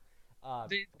no. they But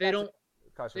they that's a don't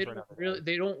discussion for another day.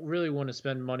 they don't really want to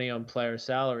spend money on player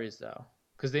salaries though,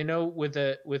 because they know with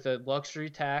a luxury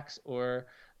tax, or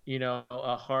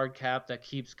a hard cap that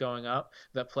keeps going up,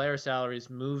 that player salaries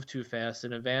move too fast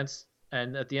in advance,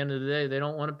 and at the end of the day they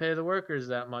don't want to pay the workers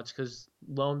that much, because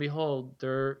lo and behold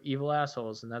they're evil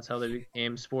assholes, and that's how they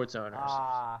became sports owners.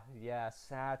 Ah, yes,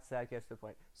 that gets the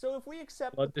point. So if we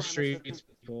accept the Flood the premise that streets,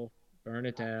 people, burn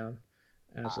it down.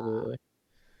 ah, Absolutely.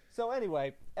 so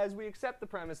anyway, as we accept the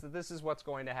premise that this is what's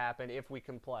going to happen if we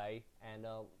can play, and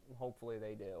hopefully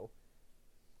they do,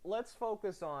 let's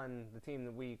focus on the team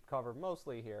that we cover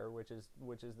mostly here, which is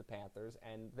the Panthers,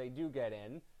 and they do get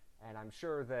in, and I'm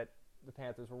sure that the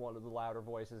Panthers were one of the louder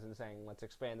voices in saying let's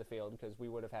expand the field because we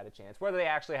would have had a chance. Whether they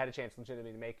actually had a chance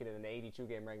legitimately to make it in an 82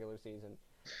 game regular season,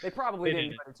 they probably They didn't.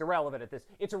 didn't. But it's irrelevant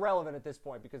at this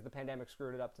point because the pandemic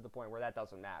screwed it up to the point where that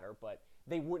doesn't matter. But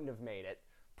they wouldn't have made it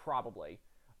probably.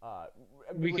 Uh,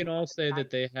 We with can all say that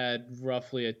they had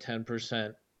roughly a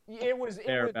 10% it was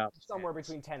thereabouts somewhere chance.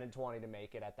 between 10 and 20 to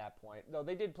make it at that point. Though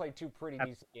they did play two pretty Ab-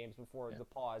 decent games before Yeah. the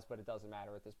pause, but it doesn't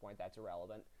matter at this point. That's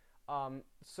irrelevant.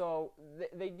 So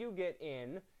they do get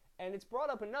in, and it's brought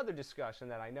up another discussion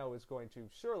that I know is going to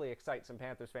surely excite some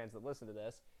Panthers fans that listen to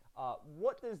this.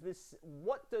 What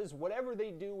does whatever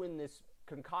they do in this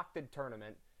concocted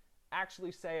tournament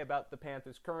actually say about the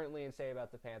Panthers currently and say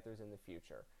about the Panthers in the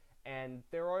future? And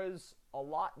there is a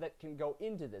lot that can go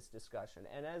into this discussion.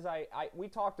 And as we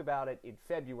talked about it in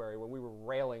February when we were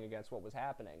railing against what was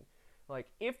happening, like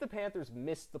if the Panthers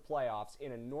missed the playoffs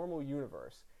in a normal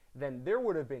universe, then there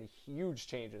would have been huge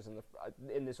changes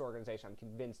in this organization. I'm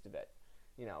convinced of it.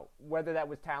 Whether that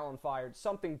was Talon fired,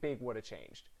 something big would have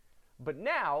changed. But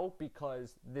now,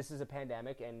 because this is a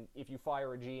pandemic, and if you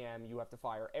fire a GM, you have to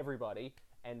fire everybody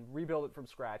and rebuild it from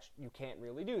scratch, you can't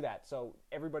really do that. So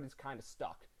everybody's kind of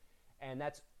stuck. And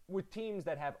that's with teams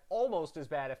that have almost as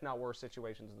bad, if not worse,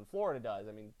 situations than Florida does.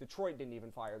 I mean, Detroit didn't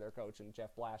even fire their coach, and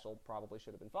Jeff Blashill probably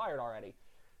should have been fired already.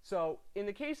 So in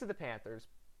the case of the Panthers,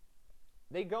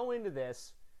 they go into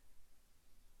this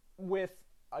with,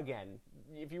 again,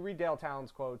 if you read Dale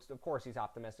Talon's quotes, of course he's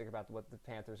optimistic about what the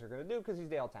Panthers are going to do because he's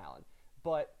Dale Talon.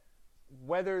 But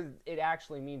whether it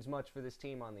actually means much for this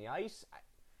team on the ice,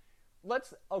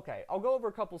 I'll go over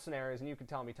a couple scenarios and you can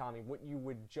tell me, Tommy, what you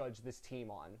would judge this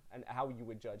team on and how you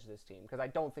would judge this team, because I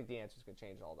don't think the answer is going to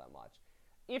change all that much.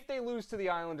 If they lose to the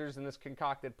Islanders in this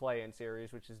concocted play-in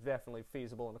series, which is definitely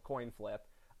feasible in a coin flip,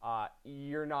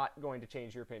 you're not going to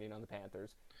change your opinion on the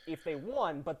Panthers. If they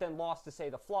won, but then lost to,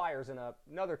 say, the Flyers in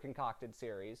another concocted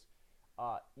series,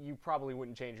 you probably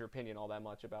wouldn't change your opinion all that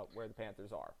much about where the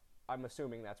Panthers are. I'm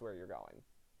assuming that's where you're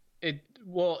going.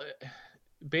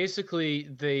 Basically,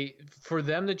 for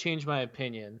them to change my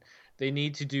opinion, they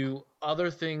need to do other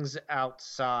things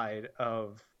outside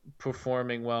of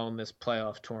performing well in this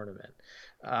playoff tournament.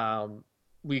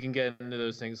 We can get into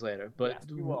those things later, but Yes,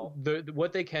 you will.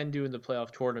 what they can do in the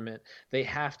playoff tournament, they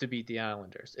have to beat the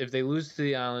Islanders. If they lose to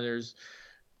the Islanders,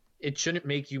 it shouldn't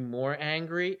make you more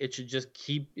angry. It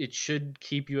should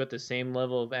keep you at the same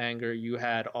level of anger you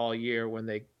had all year when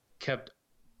they kept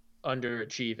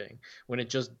underachieving, when it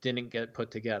just didn't get put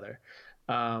together.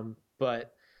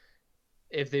 But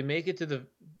if they make it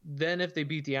then if they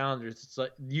beat the Islanders, it's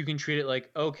like you can treat it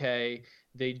like, okay,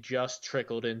 they just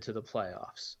trickled into the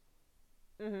playoffs.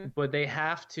 Mm-hmm. But they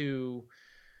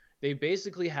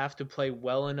basically have to play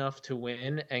well enough to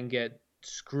win and get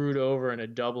screwed over in a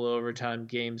double overtime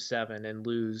game 7 and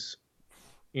lose,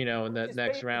 in that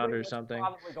next round or something.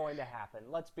 Probably going to happen.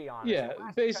 Let's be honest. Yeah,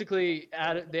 basically, they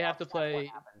have to That's what play.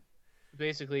 happened.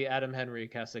 basically Adam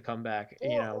Henrique has to come back,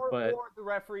 Or, but or the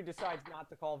referee decides not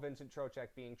to call Vincent Trocek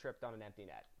being tripped on an empty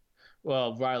net.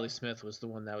 well, Riley Smith was the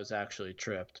one that was actually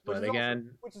tripped. But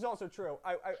again, Which is also true.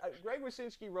 Greg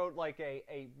Wyszynski wrote like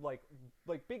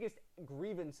like biggest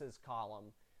grievances column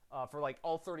for like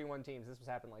all 31 teams. This was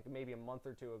happened like maybe a month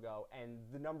or two ago, and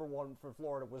the number one for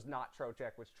Florida was not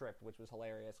Trocheck was tripped, which was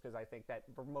hilarious because I think that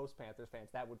for most Panthers fans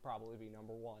that would probably be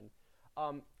number one.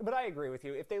 But I agree with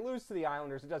you. If they lose to the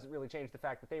Islanders, it doesn't really change the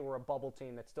fact that they were a bubble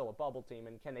team that's still a bubble team.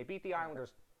 And can they beat the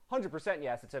Islanders? 100%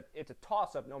 yes. It's a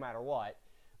toss up no matter what.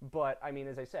 But I mean,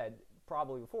 as I said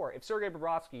probably before, if Sergei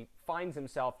Bobrovsky finds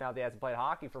himself now that he hasn't played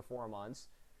hockey for 4 months,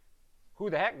 who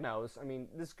the heck knows? I mean,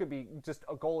 this could be just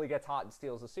a goalie gets hot and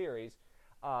steals a series.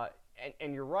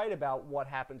 And you're right about what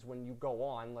happens when you go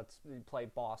on. Let's play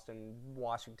Boston,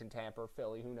 Washington, Tampa,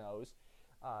 Philly. Who knows?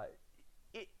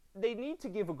 They need to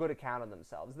give a good account of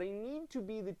themselves. They need to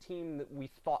be the team that we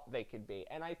thought they could be.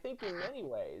 And I think in many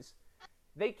ways,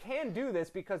 they can do this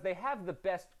because they have the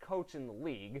best coach in the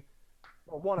league,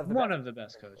 or one of the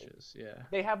best coaches. Yeah,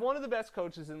 they have one of the best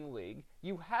coaches in the league.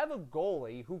 You have a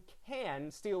goalie who can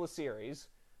steal a series.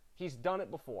 He's done it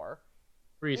before.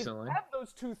 recently. If you have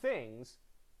those two things,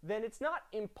 then it's not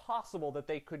impossible that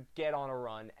they could get on a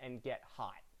run and get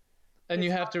hot. And It's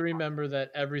you have not to remember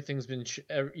that everything's been,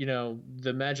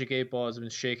 the Magic 8 Ball has been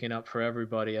shaken up for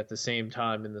everybody at the same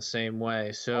time in the same way.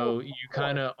 oh, So of you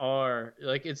kind course. of are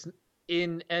like it's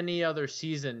in any other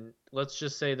season. Let's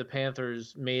just say the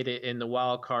Panthers made it in the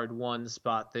wild card one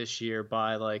spot this year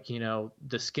by like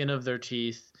the skin of their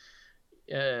teeth,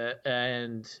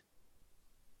 and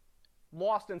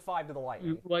Lost in five to the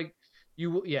Lightning. like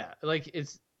yeah, like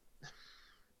it's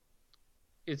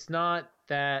not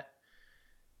that.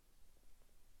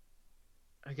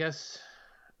 I guess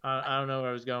I don't know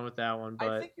where I was going with that one, I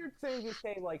but think you're saying to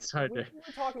say like it's hard we to.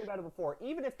 were talking about it before.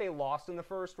 Even if they lost in the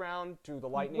first round to the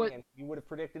Lightning, What and you would have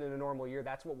predicted in a normal year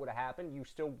that's what would have happened, you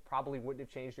still probably wouldn't have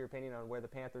changed your opinion on where the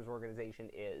Panthers organization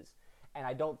is. And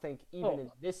I don't think even Oh,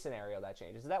 in this scenario that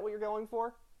changes. Is that what you're going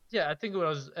for? yeah, I think what I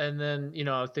was, and then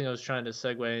I think I was trying to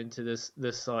segue into this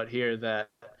thought here that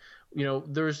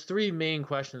there's three main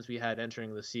questions we had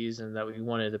entering the season that we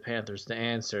wanted the Panthers to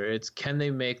answer. It's can they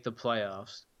make the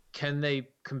playoffs? Can they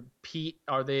compete?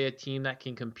 Are they a team that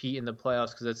can compete in the playoffs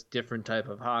because that's a different type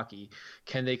of hockey?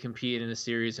 Can they compete in a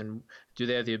series, and do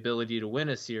they have the ability to win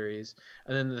a series?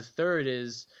 And then the third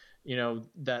is,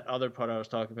 that other part I was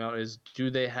talking about is do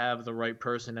they have the right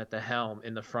person at the helm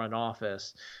in the front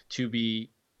office to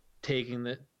be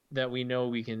taking that we know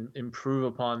we can improve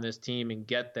upon this team and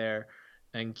get there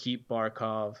and keep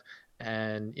Barkov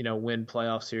and win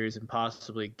playoff series and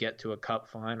possibly get to a cup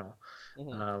final. Hmm.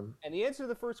 Um, And the answer to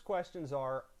the first questions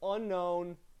are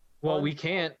unknown, well, un. we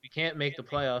can't make the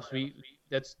playoffs. We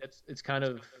that's it's kind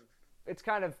of It's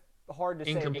kind of hard to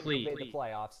say they incomplete. made the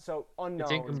playoffs. So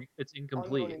unknown, It's unknown,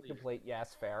 incomplete. incomplete.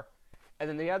 Yes, fair. And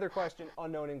then the other question,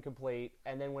 unknown, incomplete.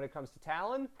 And then when it comes to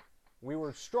Talon, we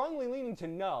were strongly leaning to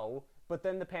no, but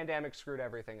then the pandemic screwed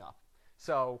everything up.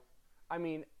 So, I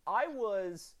mean, I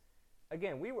was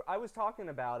again, I was talking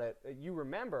about it. You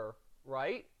remember,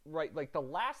 right? Right, like the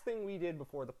last thing we did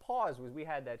before the pause was we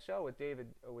had that show with David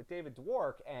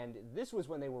Dwork, and this was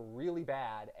when they were really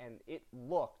bad, and it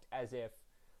looked as if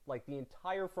like the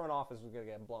entire front office was going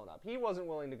to get blown up. He wasn't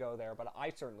willing to go there, but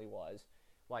I certainly was.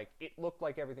 Like it looked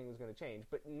like everything was going to change,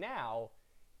 but now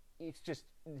it's just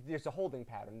there's a holding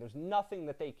pattern. There's nothing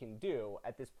that they can do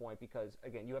at this point because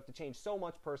again, you have to change so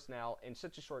much personnel in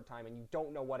such a short time, and you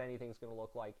don't know what anything's going to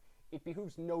look like. It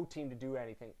behooves no team to do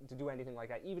anything like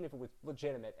that, even if it was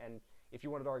legitimate. And if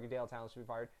you wanted to argue Dale Talon should be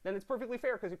fired, then it's perfectly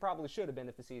fair because he probably should have been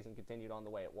if the season continued on the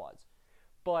way it was.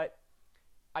 But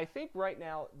I think right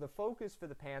now the focus for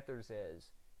the Panthers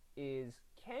is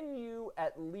can you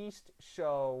at least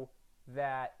show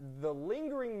that the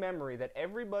lingering memory that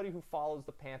everybody who follows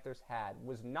the Panthers had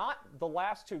was not the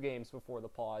last two games before the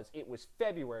pause, it was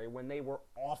February when they were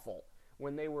awful,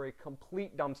 when they were a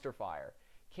complete dumpster fire.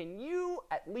 Can you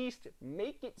at least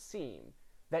make it seem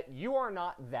that you are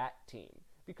not that team?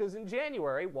 Because in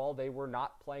January, while they were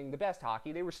not playing the best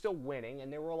hockey, they were still winning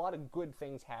and there were a lot of good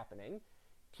things happening.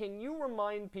 Can you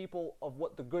remind people of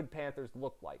what the good Panthers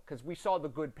looked like? Because we saw the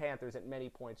good Panthers at many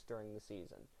points during the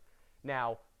season.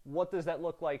 Now, what does that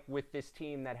look like with this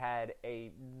team that had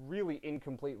a really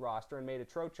incomplete roster and made a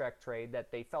Trocheck trade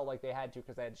that they felt like they had to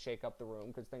because they had to shake up the room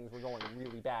because things were going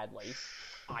really badly?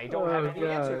 I don't have Oh any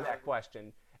answer to god. that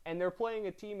question. And they're playing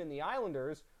a team in the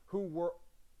Islanders who were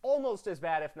almost as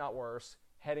bad, if not worse,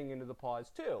 heading into the pause,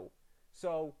 too.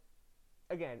 So,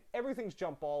 again, everything's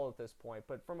jump ball at this point,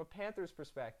 but from a Panthers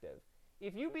perspective,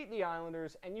 if you beat the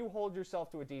Islanders and you hold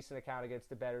yourself to a decent account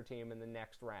against a better team in the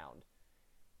next round,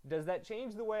 does that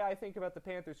change the way I think about the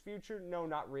Panthers' future? No,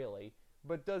 not really.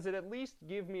 But does it at least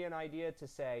give me an idea to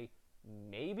say,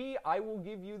 maybe I will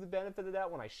give you the benefit of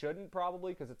that when I shouldn't,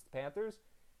 probably, because it's the Panthers?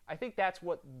 I think that's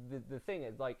what the thing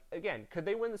is. Like, again, could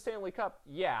they win the Stanley Cup?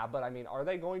 Yeah, but I mean, are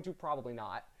they going to? Probably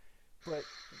not. But,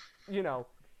 you know.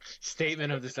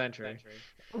 Statement of the century.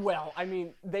 Well, I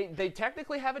mean, they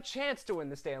technically have a chance to win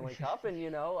the Stanley Cup,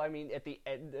 and, I mean, at the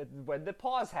end, when the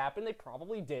pause happened, they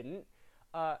probably didn't.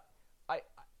 I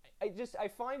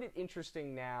find it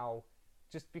interesting now,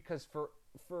 just because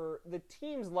for the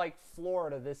teams like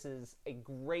Florida, this is a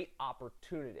great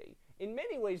opportunity. In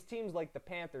many ways, teams like the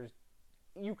Panthers,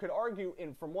 you could argue,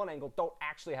 from one angle, don't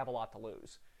actually have a lot to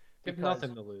lose. They have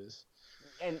nothing to lose.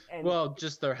 And well,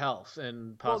 just their health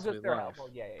and possibly just their life. health. Well,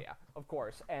 yeah, of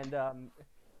course. And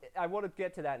I want to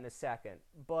get to that in a second,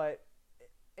 but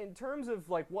in terms of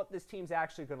like what this team's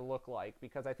actually going to look like,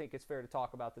 because I think it's fair to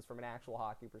talk about this from an actual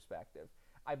hockey perspective.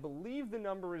 I believe the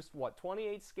number is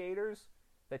 28 skaters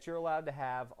that you're allowed to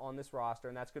have on this roster,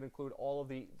 and that's going to include all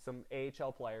of some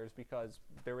AHL players because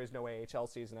there is no AHL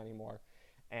season anymore.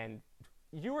 And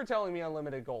you were telling me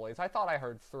unlimited goalies. I thought I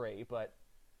heard 3, but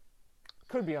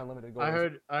could be unlimited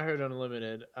goalies. I heard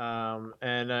unlimited,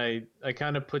 and I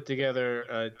kind of put together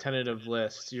a tentative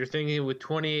list. You're thinking with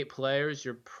 28 players,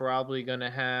 you're probably going to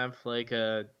have like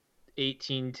a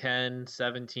 18-10,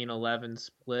 17-11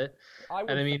 split. I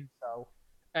would think so.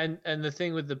 And the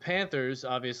thing with the Panthers,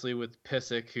 obviously with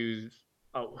Pysyk,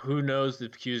 who knows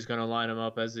if Q's going to line him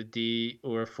up as a D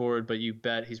or a forward, but you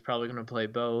bet he's probably going to play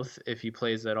both if he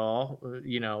plays at all.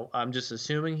 I'm just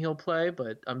assuming he'll play,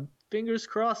 but I'm fingers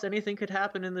crossed. Anything could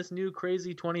happen in this new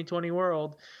crazy 2020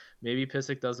 world. Maybe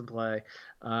Pysyk doesn't play.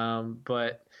 So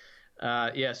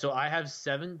I have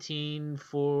 17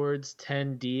 forwards,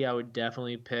 10 D. I would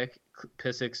definitely pick.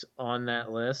 Pysyk's on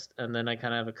that list, and then I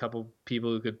kind of have a couple people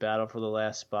who could battle for the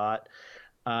last spot.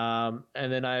 And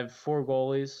then I have 4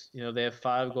 goalies. They have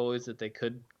 5 goalies that they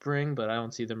could bring, but I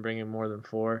don't see them bringing more than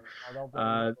 4.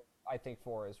 I think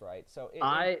 4 is right. So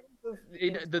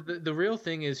the real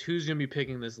thing is who's going to be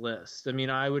picking this list. I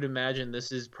mean, I would imagine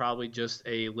this is probably just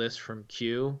a list from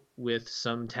Q with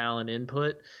some talent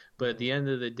input. But at the end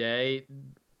of the day,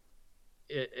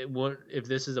 if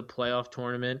this is a playoff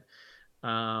tournament,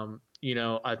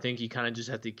 I think you kind of just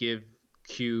have to give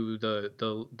Q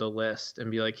the list and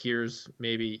be like, here's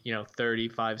maybe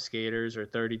 35 skaters or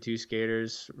 32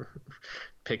 skaters.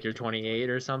 Pick your 28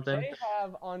 or something. They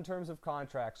have, on terms of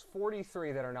contracts,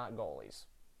 43 that are not goalies.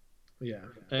 Yeah,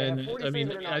 and I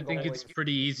mean, I think it's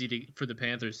pretty easy for the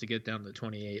Panthers to get down to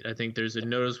 28. I think there's a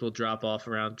noticeable drop off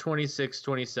around 26,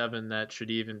 27 that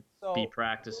should even be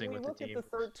practicing with the team. Look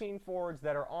at the 13 forwards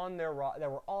that are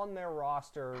that were on their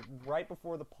roster right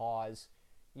before the pause.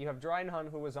 You have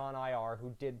Dryden, who was on IR,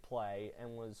 who did play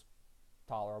and was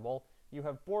tolerable. You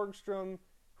have Borgstrom,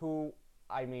 who,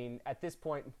 I mean, at this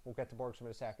point, we'll get to Borgstrom in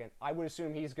a second. I would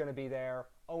assume he's going to be there.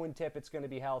 Owen Tippett's going to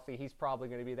be healthy. He's probably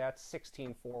going to be there. That's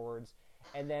 16 forwards.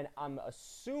 And then I'm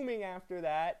assuming after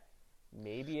that,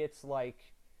 maybe it's like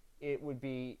it would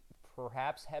be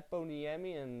perhaps Heppo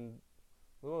Niemi and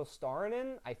Lilo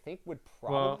Starinen, I think would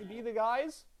probably be the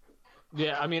guys.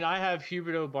 Yeah, I mean, I have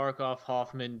Huberdeau, Barkov,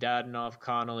 Hoffman, Dadonov,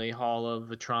 Connolly, Halla,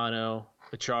 Vetrano,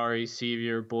 Achari,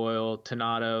 Sevier, Boyle,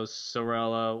 Tonato,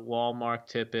 Sorella, Wallmark,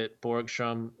 Tippett,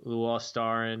 Borgstrom,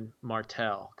 Luostarin,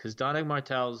 Martel. Because Donig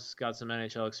Martel's got some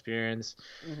NHL experience.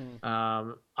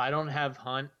 Mm-hmm. I don't have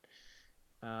Hunt,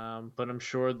 but I'm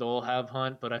sure they'll have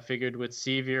Hunt. But I figured with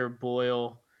Sevier,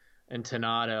 Boyle, and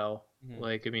Tonato,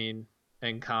 mm-hmm.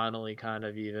 And Connolly kind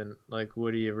of even,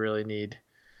 what do you really need?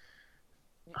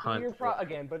 Hunt.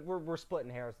 But we're splitting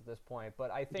hairs at this point.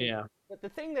 But I think but the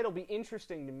thing that'll be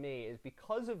interesting to me is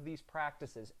because of these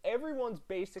practices, everyone's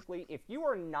basically, if you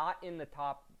are not in the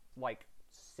top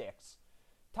 6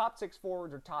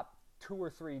 forwards or top 2 or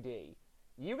 3 D,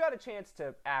 you got a chance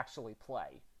to actually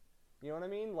play. You know what I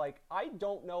mean? I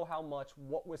don't know how much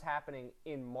what was happening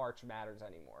in March matters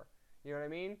anymore. You know what I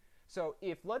mean? So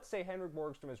if, let's say, Henrik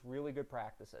Borgstrom has really good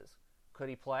practices, could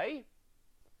he play?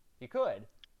 He could.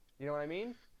 You know what I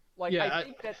mean? I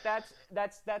think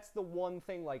that's the one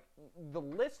thing. The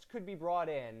list could be brought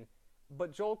in,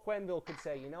 but Joel Quenneville could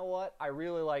say, you know what? I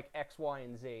really like X, Y,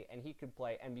 and Z, and he could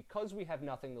play. And because we have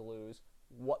nothing to lose,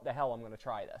 what the hell? I'm going to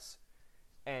try this.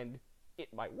 And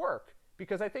it might work.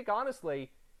 Because I think,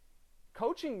 honestly,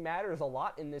 coaching matters a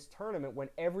lot in this tournament when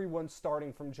everyone's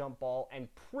starting from jump ball and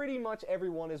pretty much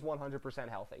everyone is 100%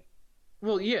 healthy.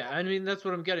 Well, yeah, I mean that's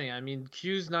what I'm getting at. I mean,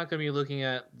 Q's not going to be looking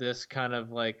at this kind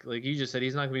of like you just said,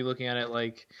 he's not going to be looking at it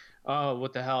like, oh,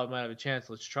 what the hell, I might have a chance.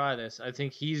 Let's try this. I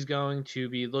think he's going to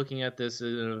be looking at this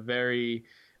in a very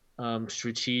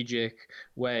strategic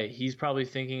way. He's probably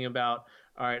thinking about,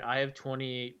 all right, I have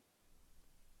 28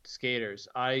 skaters.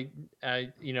 We're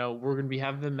going to be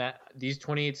having these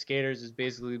 28 skaters is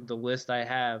basically the list I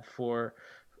have for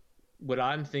what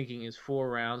I'm thinking is 4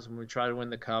 rounds when we try to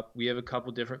win the cup. We have a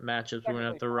couple different matchups we're gonna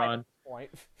have Technically to five at run. this point.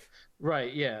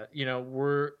 Right, yeah.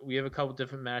 We have a couple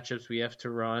different matchups we have to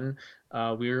run.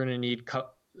 We're gonna need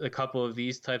a couple of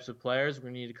these types of players. We're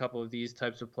gonna need a couple of these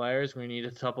types of players. We're gonna need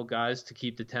a couple guys to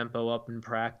keep the tempo up in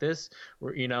practice.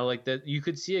 Like that. You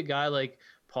could see a guy like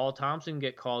Paul Thompson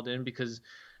get called in because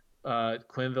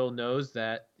Quinville knows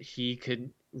that he could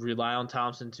rely on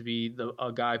Thompson to be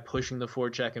a guy pushing the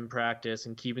forecheck in practice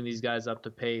and keeping these guys up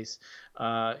to pace.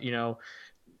 Uh, you know,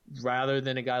 Rather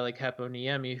than a guy like Hepo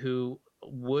Niemi who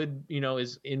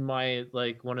is in my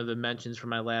like one of the mentions for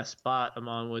my last spot. I'm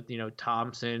on with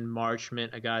Thompson,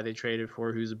 Marchment, a guy they traded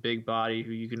for who's a big body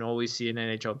who you can always see an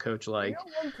NHL coach You like. know,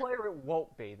 one player it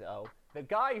won't be though. The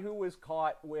guy who was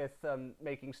caught with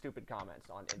making stupid comments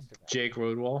on Instagram. Jake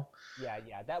Rodwall.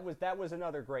 Yeah, that was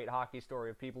another great hockey story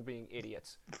of people being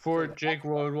idiots. For So that's Jake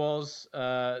Rodwall's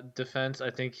defense,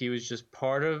 I think he was just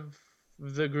part of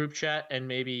the group chat and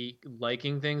maybe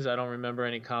liking things. I don't remember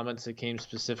any comments that came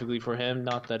specifically for him.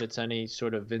 Not that it's any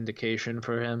sort of vindication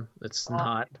for him. It's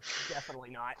not.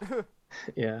 definitely not.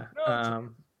 Yeah. No.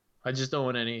 I just don't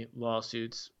want any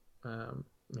lawsuits. Um,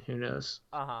 who knows?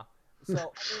 Uh-huh. So,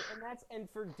 I mean, and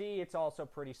for D, it's also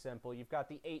pretty simple. You've got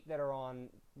the 8 that are on.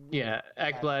 Yeah.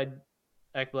 Ekblad,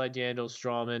 Yandel,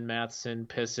 Strawman, Matheson,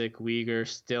 Pissick, Uyghur,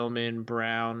 Stillman,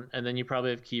 Brown, and then you probably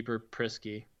have keeper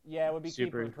Prisky. Yeah, it would be Keeper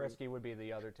Super. and Prisky would be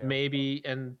the other two. Maybe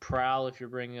and Prowl if you're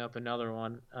bringing up another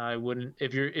one. I wouldn't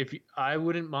if you I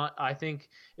wouldn't mind. I think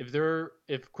if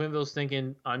Quinville's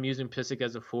thinking I'm using Pissick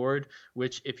as a forward,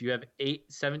 which if you have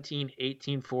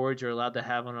 18 forwards you're allowed to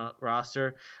have on a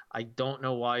roster, I don't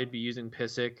know why you'd be using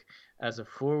Pissick as a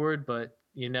forward, but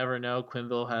you never know.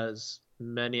 Quinville has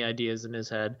many ideas in his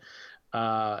head.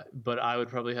 But I would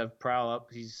probably have Prowl up.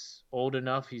 He's old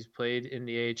enough. He's played in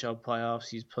the AHL playoffs.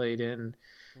 He's played in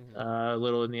a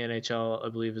little in the NHL, I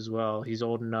believe, as well. He's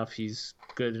old enough. He's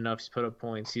good enough. He's put up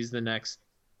points. He's the next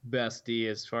best D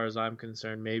as far as I'm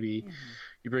concerned. Maybe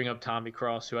you bring up Tommy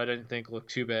Cross, who I didn't think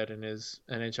looked too bad in his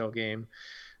NHL game.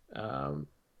 And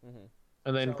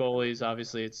then goalies,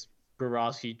 obviously, it's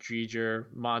Borowski, Drieger,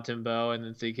 Montembeau, and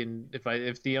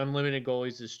if the unlimited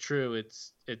goalies is true,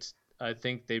 it's I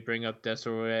think they bring up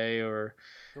Desiree or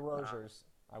DeRozier's,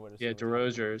 I would assume. yeah,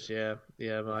 DeRozier's,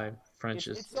 yeah. My French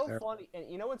is It's so terrible. funny, and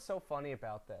you know what's so funny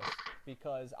about this?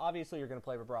 Because obviously you're going to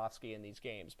play Bobrovsky in these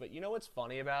games, but you know what's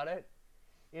funny about it?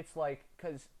 It's like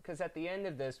because at the end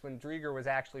of this, when Drieger was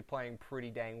actually playing pretty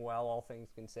dang well, all things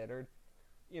considered,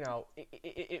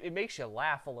 it makes you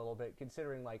laugh a little bit,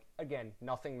 considering like again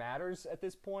nothing matters at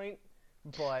this point,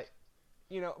 but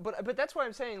but that's why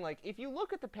I'm saying like if you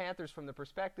look at the Panthers from the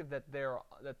perspective that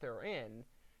they're in,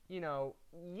 you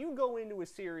go into a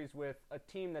series with a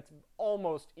team that's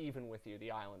almost even with you,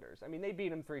 the Islanders. I mean, they beat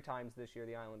them 3 times this year,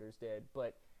 the Islanders did,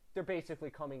 but they're basically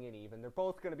coming in even. They're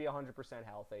both going to be 100%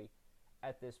 healthy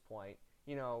at this point.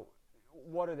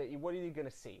 What are you going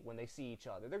to see when they see each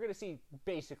other? They're going to see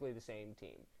basically the same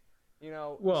team.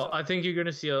 Well, I think you're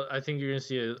gonna see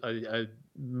a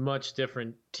much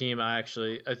different team. I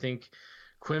think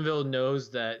Quinville knows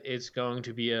that it's going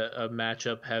to be a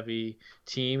matchup heavy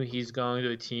team. He's going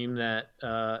to a team that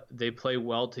they play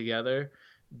well together.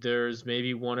 There's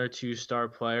maybe 1 or 2 star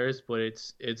players, but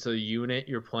it's a unit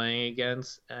you're playing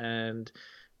against, and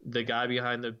the guy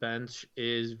behind the bench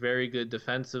is very good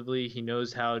defensively. He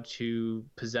knows how to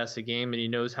possess a game, and he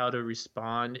knows how to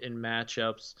respond in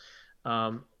matchups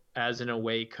as an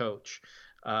away coach.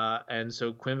 And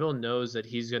so Quinville knows that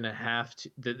he's going to have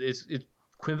to.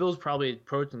 Quinville's probably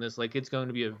approaching this like it's going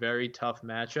to be a very tough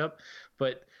matchup,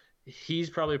 but he's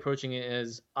probably approaching it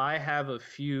as I have a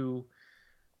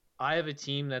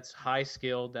team that's high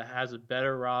skilled, that has a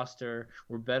better roster.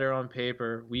 We're better on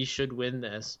paper. We should win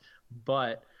this.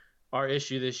 But our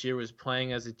issue this year was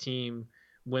playing as a team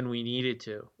when we needed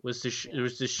to, was to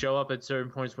show up at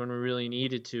certain points when we really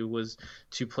needed to, was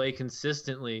to play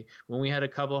consistently. When we had a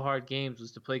couple of hard games,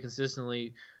 was to play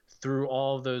consistently through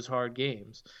all of those hard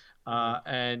games.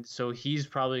 And so he's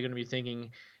probably going to be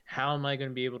thinking, how am I going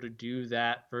to be able to do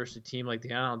that versus a team like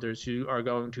the Islanders who are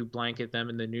going to blanket them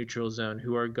in the neutral zone,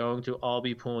 who are going to all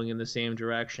be pulling in the same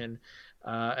direction.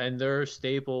 And their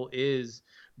staple is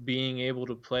being able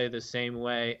to play the same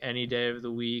way any day of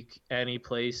the week, any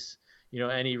place,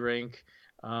 any rink.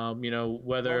 Whether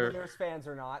Whether there's fans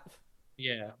or not.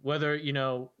 yeah, whether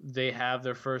they have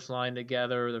their first line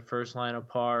together, or their first line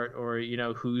apart, or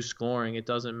who's scoring, it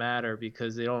doesn't matter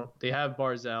because they have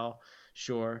Barzell,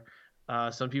 sure.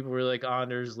 Some people really like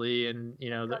Anders Lee and They've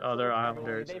the got other Joel Kinley.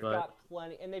 Islanders, They've but got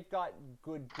plenty, and they've got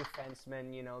good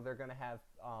defensemen. They're going to have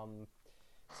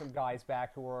some guys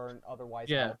back who aren't otherwise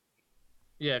yeah, healthy.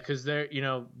 yeah, because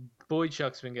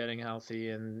Boydchuk's been getting healthy,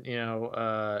 and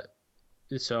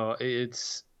so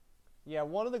Yeah,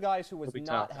 one of the guys who it'll was be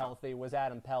not tough. healthy was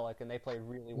Adam Pellick, and they played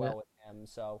really Yeah. well with him.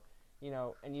 So,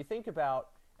 and you think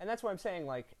about, and that's what I'm saying.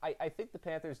 Like, I think the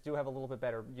Panthers do have a little bit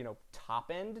better, top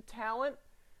end talent,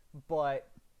 but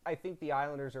I think the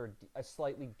Islanders are a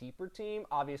slightly deeper team.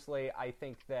 Obviously, I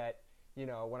think that,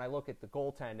 when I look at the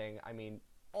goaltending, I mean,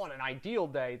 on an ideal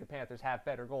day, the Panthers have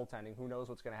better goaltending. Who knows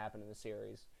what's going to happen in the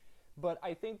series? But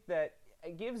I think that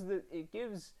it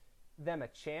gives them a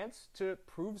chance to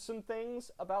prove some things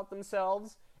about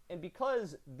themselves. And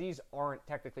because these aren't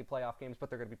technically playoff games, but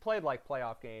they're going to be played like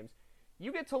playoff games,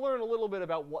 you get to learn a little bit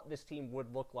about what this team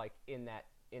would look like in that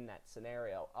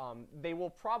scenario. They will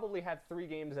probably have 3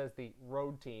 games as the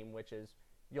road team, which is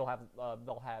they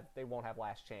won't have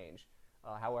last change.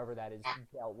 However, that is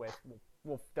dealt with,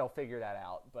 they'll figure that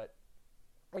out. But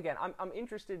again, I'm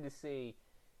interested to see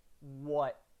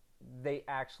what they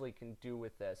actually can do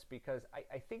with this because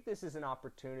I think this is an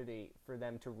opportunity for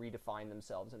them to redefine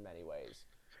themselves in many ways.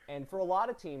 And for a lot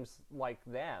of teams like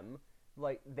them,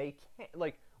 like they can't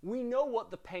like we know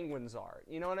what the Penguins are.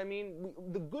 You know what I mean?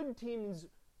 The good teams,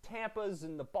 Tampa's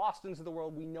and the Boston's of the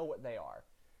world, we know what they are.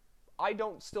 I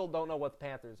still don't know what the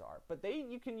Panthers are, but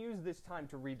you can use this time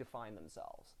to redefine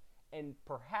themselves. And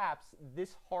perhaps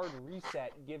this hard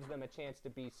reset gives them a chance to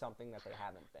be something that they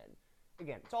haven't been.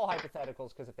 Again, it's all hypotheticals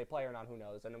because if they play or not, who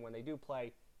knows? And then when they do play,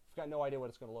 we've got no idea what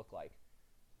it's going to look like.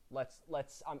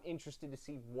 I'm interested to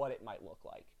see what it might look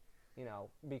like,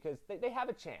 because they have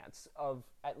a chance of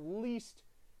at least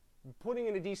putting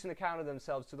in a decent account of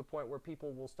themselves to the point where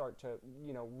people will start to,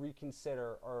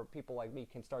 reconsider, or people like me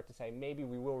can start to say, maybe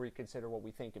we will reconsider what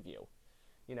we think of you,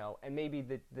 and maybe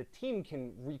the team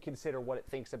can reconsider what it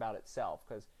thinks about itself.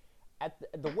 Because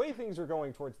the way things are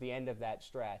going towards the end of that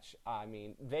stretch, I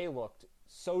mean, they looked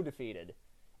so defeated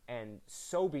and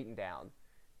so beaten down.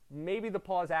 Maybe the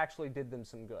pause actually did them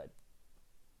some good.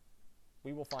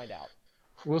 We will find out.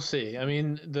 We'll see. I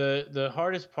mean, the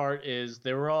hardest part is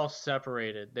they were all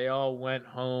separated. They all went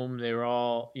home. They were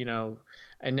all,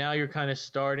 and now you're kind of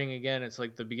starting again. It's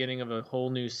like the beginning of a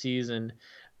whole new season.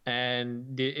 And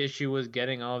the issue was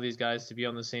getting all these guys to be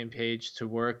on the same page to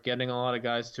work, getting a lot of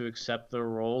guys to accept their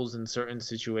roles in certain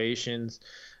situations.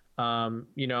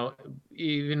 You know,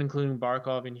 even including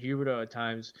Barkov and Huberto at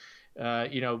times.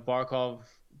 Barkov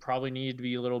probably needed to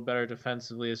be a little better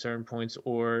defensively at certain points,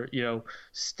 or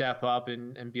step up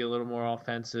and be a little more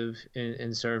offensive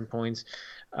in certain points.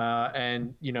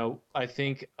 And I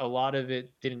think a lot of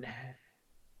it didn't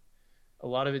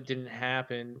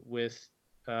happen with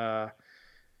uh,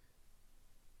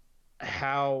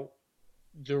 how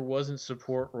there wasn't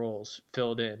support roles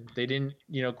filled in. They didn't,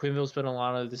 Quinville spent a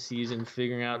lot of the season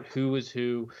figuring out who was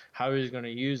who, how he was going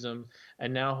to use them,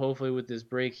 and now hopefully with this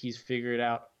break, he's figured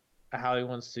out how he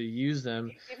wants to use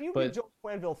them. If you give But Joel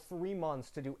Quenneville 3 months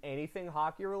to do anything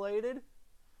hockey related,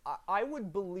 I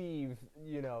would believe,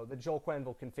 that Joel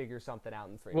Quenneville can figure something out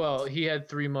in three well, months. he had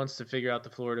 3 months to figure out the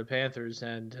Florida Panthers,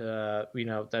 and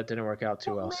that didn't work out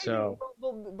too Well, well. maybe, So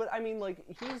but I mean, like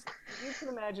you can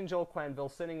imagine Joel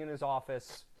Quenneville sitting in his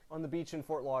office on the beach in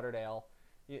Fort Lauderdale,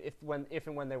 if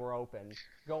and when they were open,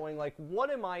 going like,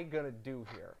 what am I gonna do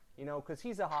here? Because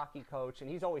he's a hockey coach and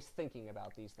he's always thinking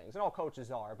about these things, and all coaches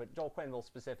are, but Joel Quenneville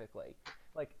specifically.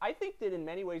 Like, I think that in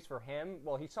many ways for him,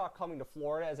 well, he saw coming to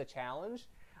Florida as a challenge.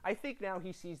 I think now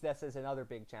he sees this as another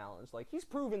big challenge. Like, he's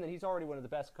proven that he's already one of the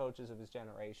best coaches of his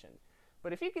generation.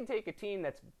 But if he can take a team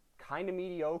that's kind of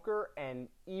mediocre and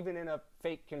even in a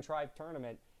fake contrived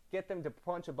tournament, get them to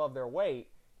punch above their weight,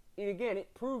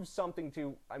 it proves something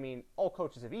to, I mean, all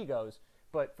coaches have egos,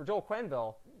 but for Joel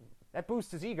Quenneville, that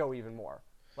boosts his ego even more.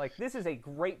 Like, this is a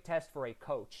great test for a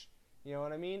coach. You know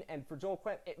what I mean? And for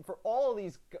all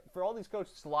these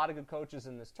coaches, a lot of good coaches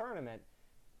in this tournament,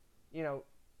 you know,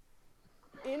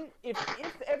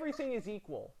 if everything is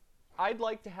equal, I'd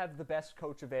like to have the best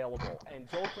coach available, and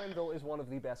Joel Quenneville is one of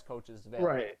the best coaches available.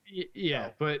 right, yeah,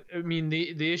 So but I mean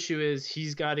the issue is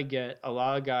he's got to get a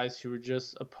lot of guys who were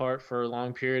just apart for a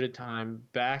long period of time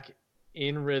back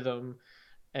in rhythm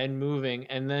and moving,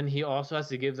 and then he also has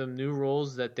to give them new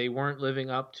roles that they weren't living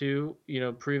up to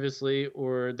previously,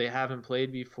 or they haven't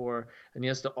played before, and he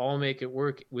has to all make it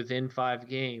work within 5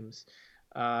 games.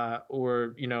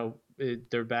 or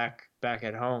they're back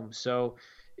at home. So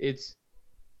it's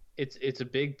it's a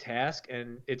big task,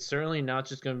 and it's certainly not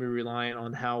just going to be reliant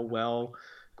on how well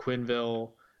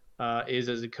Quinville is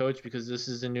as a coach, because this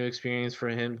is a new experience for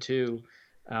him too.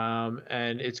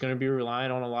 And it's going to be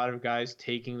reliant on a lot of guys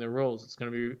taking the roles. It's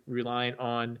going to be reliant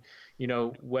on,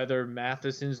 whether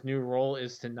Matheson's new role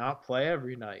is to not play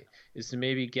every night, is to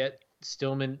maybe get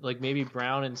Stillman, like maybe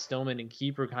Brown and Stillman and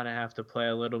Keeper kind of have to play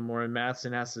a little more, and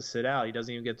Matheson has to sit out. He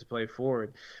doesn't even get to play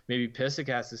forward. Maybe Pissick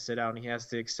has to sit out, and he has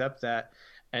to accept that.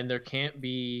 And there can't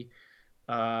be,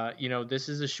 this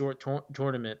is a short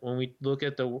tournament. When we look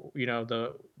at the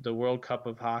World Cup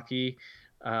of hockey,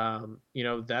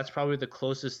 that's probably the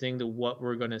closest thing to what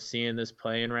we're going to see in this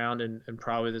play-in round, and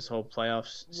probably this whole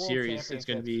playoffs World series. It's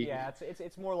going to Championships, be, yeah,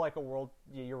 it's more like a world.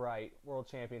 Yeah, you're right. World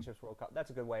Championships, World Cup. That's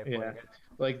a good way of putting yeah, it.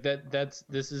 like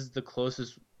this is the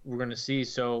closest we're going to see.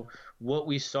 So what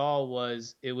we saw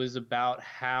was, it was about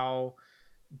how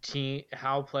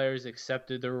players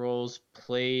accepted their roles,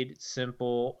 played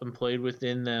simple and played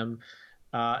within them,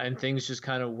 and things just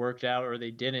kind of worked out, or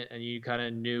they didn't, and you kind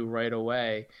of knew right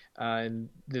away. And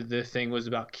the thing was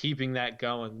about keeping that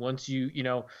going. Once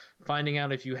finding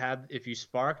out if you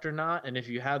sparked or not, and if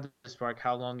you had the spark,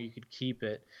 how long you could keep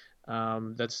it.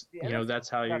 That's Yeah, that's that's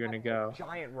how you're about gonna having a go.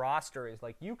 giant roster is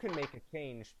like you can make a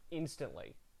change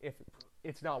instantly if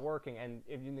it's not working. And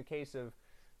if in the case of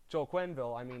Joel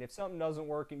Quenville, I mean, if something doesn't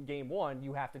work in game one,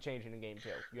 you have to change it in game two.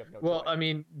 You have no Well, choice. I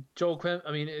mean, Joel Quinn.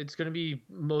 I mean, it's going to be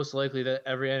most likely that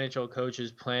every NHL coach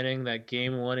is planning that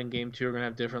game one and game two are going to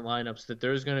have different lineups. That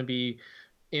there's going to be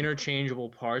interchangeable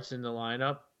parts in the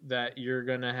lineup that you're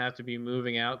going to have to be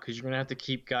moving out, because you're going to have to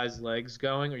keep guys' legs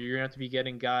going, or you're going to have to be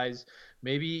getting guys.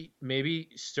 Maybe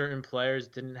certain players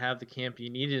didn't have the camp you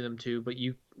needed them to, but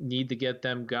you need to get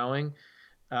them going.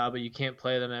 But you can't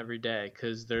play them every day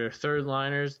because they're third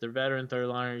liners, they're veteran third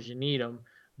liners. You need them,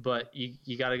 but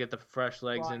you got to get the fresh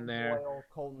legs in Brian there. Boyle,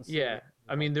 Colton Yeah, Simmons,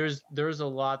 I like mean, there's a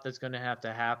lot that's going to have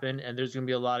to happen, and there's going to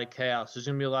be a lot of chaos. There's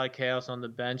going to be a lot of chaos on the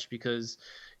bench, because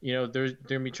they're going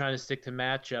to be trying to stick to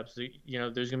matchups.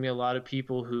 There's going to be a lot of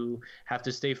people who have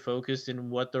to stay focused in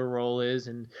what their role is,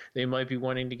 and they might be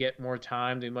wanting to get more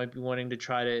time. They might be wanting to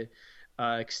try to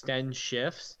extend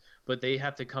shifts, but they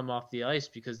have to come off the ice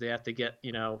because they have to get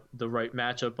the right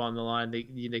matchup on the line.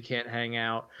 They can't hang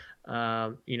out.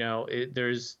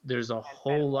 There's a and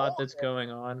whole lot that's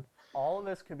going on. all of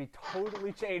this could be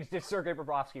totally changed if Sergei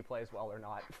Bobrovsky plays well or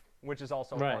not, which is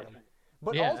also Right. funny.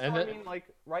 But Yeah, also, and I mean,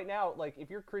 like right now, like if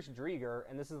you're Chris Drieger,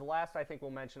 and this is the last I think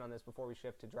we'll mention on this before we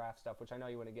shift to draft stuff, which I know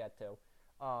you want to get to.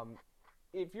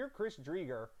 If you're Chris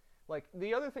Drieger, like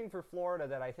the other thing for Florida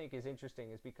that I think is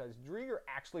interesting is because Drieger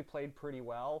actually played pretty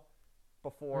well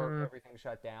before everything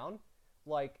shut down.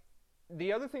 Like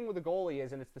the other thing with the goalie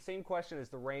is, and it's the same question as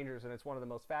the Rangers, and it's one of the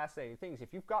most fascinating things.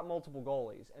 If you've got multiple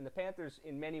goalies, and the Panthers,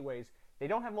 in many ways, they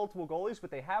don't have multiple goalies, but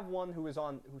they have one who's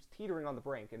teetering on the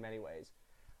brink in many ways.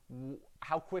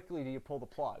 How quickly do you pull the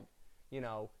plug?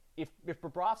 If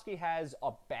Bobrovsky has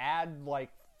a bad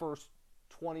first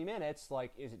 20 minutes,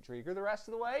 like is it Drieger the rest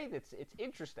of the way? It's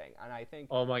interesting, and I think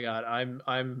Oh my God,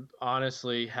 I'm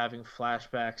honestly having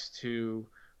flashbacks to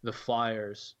the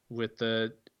Flyers with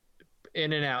the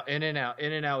in and out, in and out,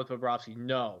 in and out with Bobrovsky.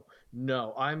 No,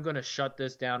 no, I'm gonna shut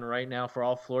this down right now for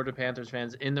all Florida Panthers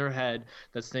fans in their head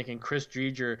that's thinking Chris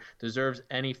Driedger deserves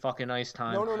any fucking ice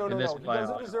time no, no, no, in no, this no. He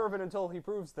doesn't playoffs. deserve it until he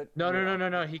proves that No, no, no, no,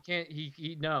 no. He can't.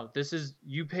 No. This is,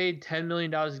 you paid $10 million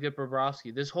to get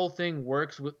Bobrovsky. This whole thing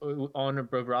works on a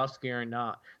Bobrovsky or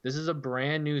not. This is a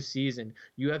brand new season.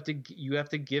 You have to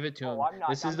give it to Oh, him. I'm not.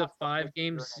 This is I'm the not starting with five Drieger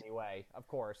games. in any way. Of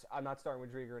course, I'm not starting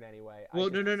with Drieger in any way. I Well,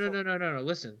 just no, no, no, so no, no, no, no.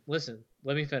 Listen, listen.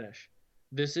 Let me finish.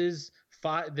 This is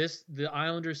five. The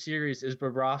Islander series is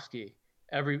Bobrovsky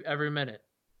every minute.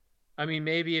 I mean,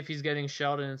 maybe if he's getting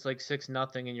shelled and it's like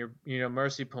 6-0 and you're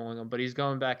mercy pulling him, but he's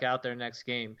going back out there next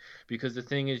game, because the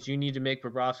thing is, you need to make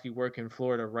Bobrovsky work in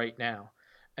Florida right now.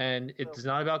 And it's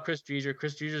not about Chris Driedger.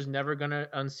 Chris Driedger's never going to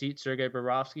unseat Sergei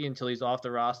Bobrovsky until he's off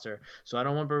the roster. So I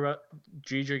don't want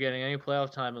Driedger getting any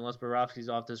playoff time unless Bobrovsky's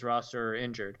off this roster or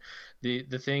injured. The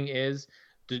thing is,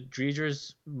 the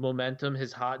Driedger's momentum,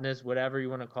 his hotness, whatever you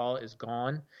want to call it, is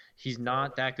gone. He's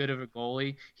not that good of a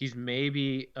goalie. He's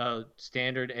maybe a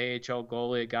standard AHL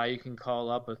goalie, a guy you can call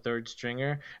up, a third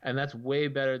stringer, and that's way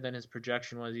better than his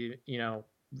projection was.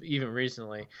 Even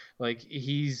recently, like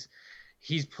he's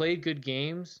played good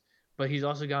games, but he's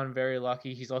also gotten very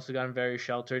lucky. He's also gotten very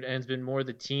sheltered, and it's been more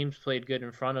the teams played good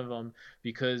in front of him,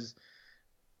 because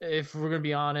if we're going to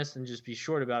be honest and just be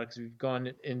short about it, because we've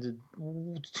gone into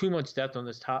too much depth on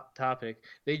this topic,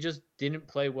 they just didn't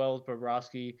play well with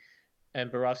Bobrovsky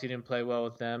and Borowski didn't play well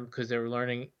with them because they were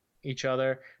learning each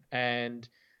other. And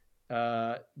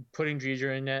uh, putting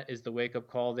Jeter in net is the wake up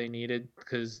call they needed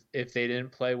because if they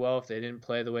didn't play well, if they didn't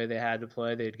play the way they had to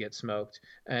play, they'd get smoked.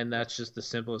 And that's just the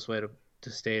simplest way to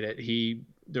state it.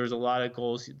 There's a lot of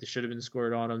goals that should have been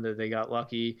scored on him that they got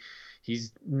lucky.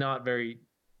 He's not very.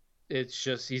 It's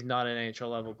just he's not an NHL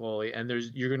level goalie, and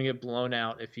you're going to get blown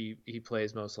out if he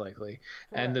plays most likely.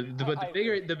 And Correct. but I agree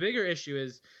with the bigger issue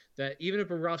is that even if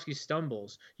Bobrovsky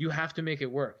stumbles, you have to make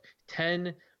it work.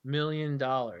 $10 million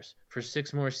for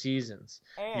 6 more seasons.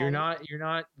 you. And You're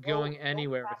not going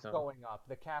anywhere with cap's them. going up.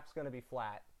 The cap's going to be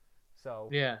flat. So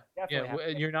Yeah, definitely have to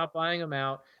make You're not buying him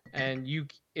out, and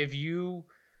if you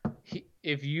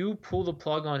pull the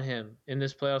plug on him in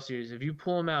this playoff series, if you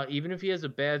pull him out, even if he has a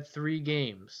bad 3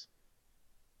 games,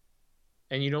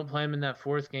 and you don't play him in that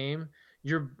fourth game,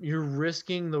 you're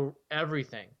risking the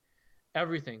everything.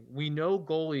 Everything. We know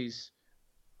goalies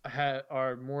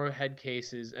are more head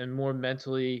cases and more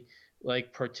mentally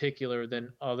like particular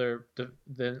than other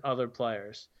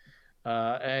players.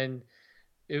 And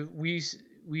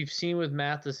we've seen with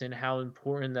Matheson how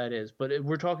important that is. But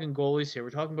we're talking goalies here. We're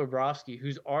talking Bobrovsky,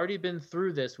 who's already been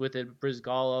through this with a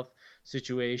Brizgalov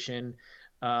situation,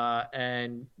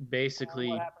 and what basically,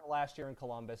 happened last year in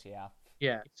Columbus. Yeah.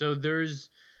 yeah. So there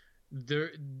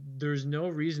there's no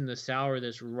reason to sour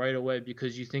this right away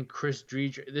because you think Chris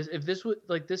Driedger. If this would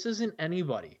like this isn't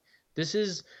anybody. This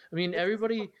is I mean This isn't what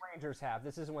everybody. the Rangers have.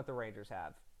 This isn't what the Rangers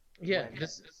have. Yeah, When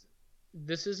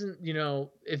this isn't,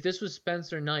 if this was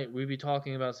Spencer Knight, we'd be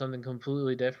talking about something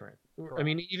completely different. I correct.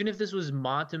 mean, even if this was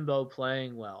Montembeau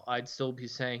playing well, I'd still be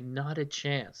saying not a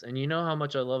chance. And you know how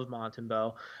much I love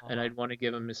Montembeau, and Uh-huh. I'd want to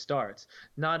give him his starts.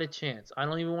 Not a chance. I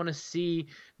don't even want to see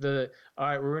all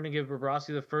right, we're going to give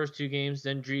Bobrovsky the first 2 games,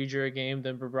 then Driedger a game,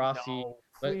 then Bobrovsky. No,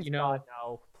 But, please God,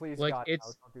 no. Please like God, no.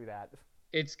 Don't do that.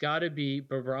 it's got to be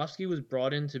Bobrovsky was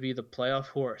brought in to be the playoff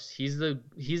horse. He's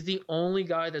the only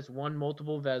guy that's won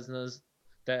multiple Vezinas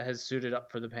that has suited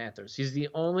up for the Panthers. He's the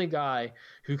only guy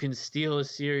who can steal a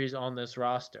series on this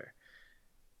roster.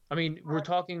 I mean, we're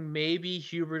talking maybe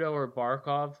Huberto or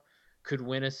Barkov could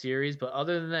win a series, but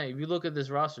other than that, if you look at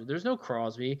this roster, there's no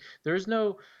Crosby. There's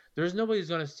nobody who's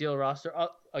going to steal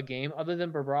a game other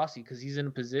than Bobrovsky because he's in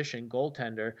a position,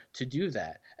 goaltender, to do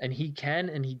that, and he can,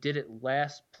 and he did it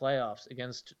last playoffs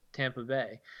against Tampa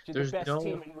Bay. She's the There's best no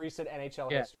team in recent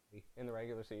NHL yeah. history in the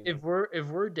regular season. If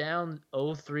we're down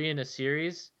 0-3 in a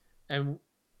series and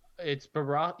it's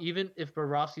even if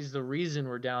Bobrovsky's the reason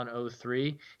we're down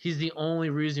 0-3, he's the only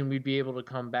reason we'd be able to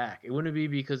come back. It wouldn't be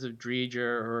because of Dreger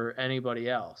or anybody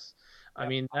else. I Yep,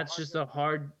 mean, that's just a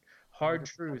hard, hard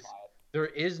 100% truth. buy it. There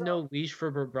is So, no leash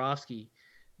for Bobrovsky.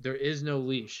 There is no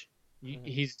leash. mhm.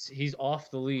 He's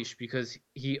off the leash because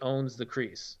he owns the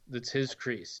crease. That's his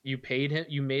crease. You paid him.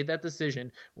 You made that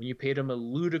decision when you paid him a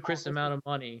ludicrous amount of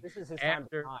money This is his time to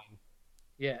after shine.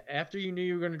 yeah, after you knew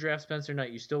you were going to draft Spencer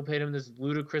Knight, you still paid him this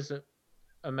ludicrous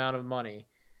amount of money.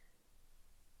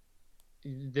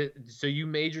 So you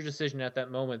made your decision at that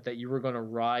moment that you were going to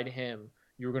ride him.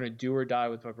 You were going to do or die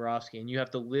with Bobrovsky, and you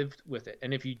have to live with it.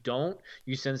 And if you don't,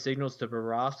 you send signals to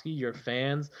Bobrovsky, your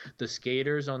fans, the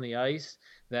skaters on the ice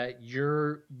that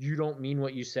you don't mean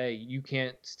what you say. You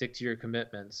can't stick to your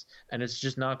commitments, and it's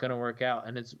just not going to work out.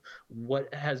 And it's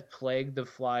what has plagued the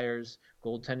Flyers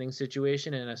goaltending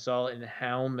situation, and I saw it in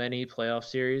how many playoff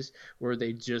series where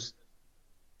they just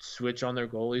switch on their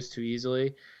goalies too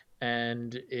easily,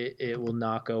 and it will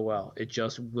not go well. It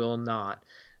just will not.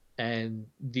 And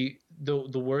the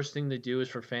worst thing to do is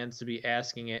for fans to be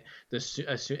asking it.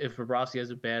 If Bobrovsky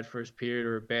has a bad first period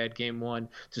or a bad game one,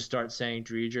 to start saying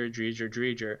Dreger, Dreger,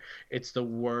 Dreger. It's the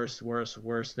worst, worst,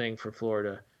 worst thing for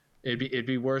Florida. It'd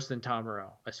be worse than Tom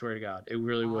Morello. I swear to God, it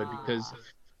really would. Because Ah,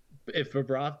 if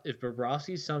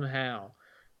Bobrovsky somehow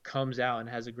comes out and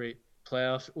has a great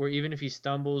playoffs, or even if he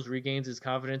stumbles, regains his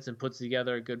confidence, and puts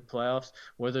together a good playoffs,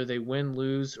 whether they win,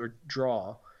 lose, or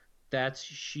draw, that's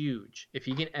huge. If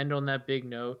he can end on that big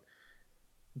note,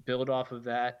 build off of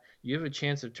that, you have a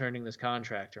chance of turning this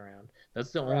contract around.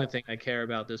 That's the only correct. thing I care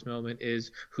about this moment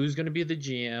is who's going to be the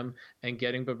GM and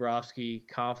getting Bobrovsky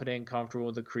confident, comfortable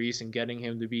with the crease, and getting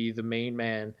him to be the main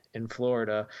man in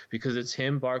Florida because it's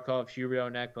him, Barkov,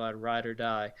 Huberdeau, Ekblad, ride or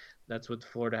die. That's what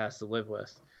Florida has to live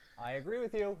with. I agree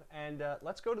with you. And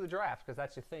let's go to the draft because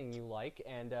that's the thing you like.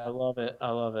 And I love it. I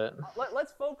love it.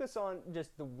 let's focus on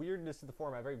just the weirdness of the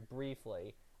format very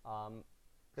briefly. Um,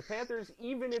 the Panthers,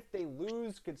 even if they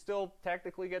lose, could still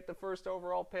technically get the first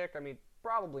overall pick. I mean,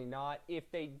 probably not.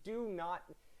 If they do not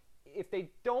if they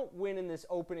don't win in this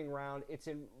opening round, it's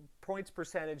in points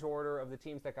percentage order of the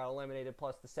teams that got eliminated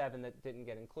plus the 7 that didn't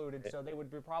get included. So they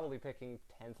would be probably picking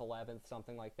 10th, 11th,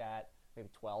 something like that, maybe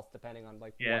 12th, depending on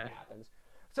what happens.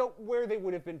 So where they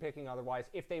would have been picking otherwise.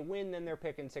 If they win, then they're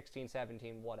picking 16,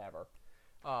 17, whatever.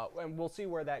 And we'll see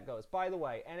where that goes. By the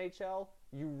way, NHL,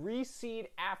 you reseed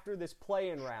after this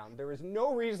play-in round. There is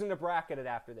no reason to bracket it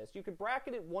after this. You could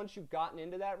bracket it once you've gotten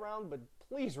into that round, but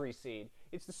please reseed.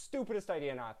 It's the stupidest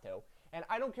idea not to. And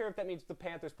I don't care if that means the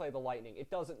Panthers play the Lightning. It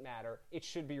doesn't matter. It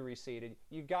should be reseeded.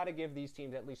 You got to give these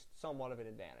teams at least somewhat of an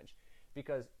advantage.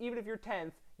 Because even if you're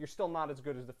 10th, you're still not as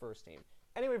good as the first team.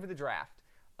 Anyway, for the draft,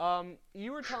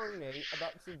 you were telling me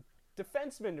about some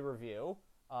defensemen to review,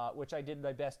 which I did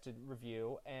my best to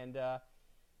review, and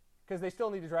because they still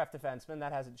need to draft defensemen,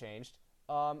 that hasn't changed.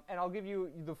 And I'll give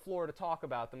you the floor to talk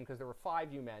about them because there were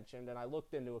 5 you mentioned, and I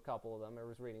looked into a couple of them. I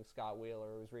was reading Scott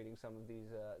Wheeler, I was reading some of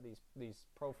these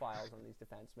profiles on these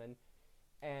defensemen,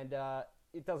 and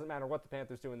it doesn't matter what the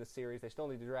Panthers do in this series; they still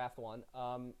need to draft one.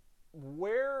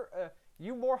 Where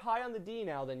you more high on the D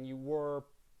now than you were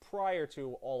prior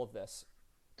to all of this?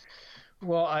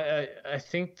 Well, I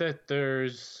think that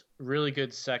there's really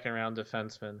good second round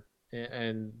defensemen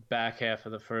and back half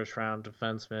of the first round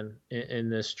defensemen in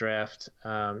this draft.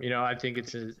 I think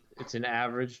it's an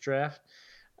average draft,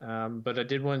 but I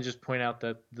did want to just point out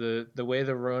that the way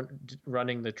they're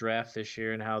running the draft this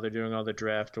year and how they're doing all the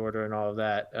draft order and all of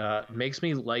that makes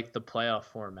me like the playoff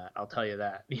format. I'll tell you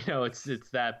that. It's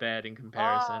that bad in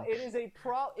comparison. It is a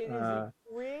a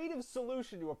creative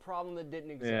solution to a problem that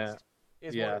didn't exist.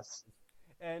 Yeah. Yes.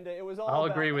 And it was all. I'll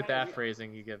agree with that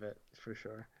phrasing you give it for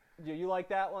sure. You like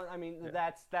that one? I mean, yeah.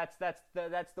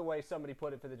 That's the way somebody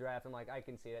put it for the draft, and I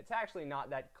can see it. It's actually not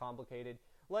that complicated.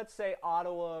 Let's say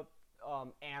Ottawa,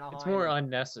 Anaheim. It's more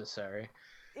unnecessary.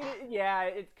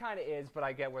 It kind of is, but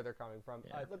I get where they're coming from.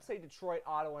 Yeah. Let's say Detroit,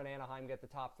 Ottawa, and Anaheim get the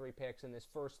top 3 picks in this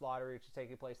first lottery, which is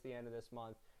taking place at the end of this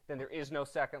month. Then there is no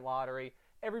second lottery.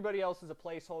 Everybody else is a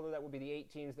placeholder. That would be the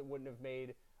 8 teams that wouldn't have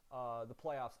made the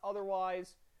playoffs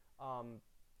otherwise.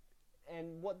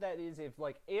 And what that is,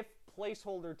 if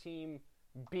placeholder team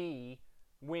B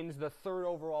wins the 3rd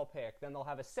overall pick, then they'll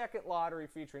have a second lottery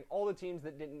featuring all the teams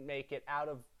that didn't make it out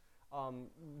of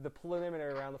the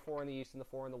preliminary round, the 4 in the East and the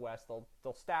 4 in the West.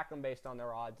 They'll stack them based on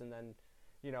their odds, and then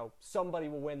somebody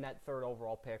will win that 3rd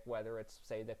overall pick, whether it's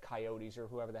say the Coyotes or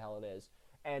whoever the hell it is.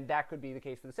 And that could be the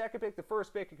case for the second pick, the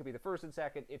first pick. It could be the first and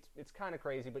second. It's kind of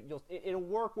crazy, but it'll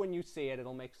work when you see it.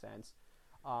 It'll make sense.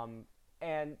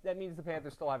 And that means the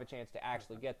Panthers still have a chance to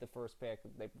actually get the first pick.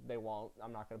 They won't.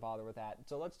 I'm not going to bother with that.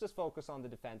 So let's just focus on the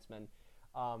defensemen.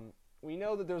 We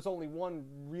know that there's only one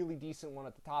really decent one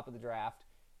at the top of the draft,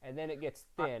 and then it gets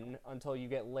thin until you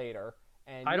get later.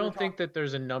 And I don't think that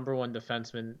there's a number 1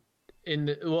 defenseman in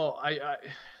the. Well,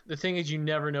 the thing is, you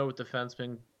never know with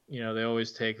defensemen. They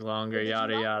always take longer,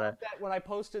 yada yada. When I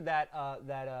posted that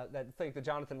thing that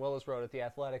Jonathan Willis wrote at The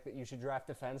Athletic that you should draft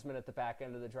defensemen at the back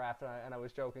end of the draft, and I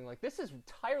was joking this is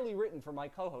entirely written for my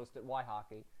co-host at Y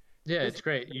Hockey. Yeah, it's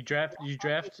great. You draft.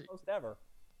 Most ever.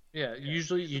 Yeah,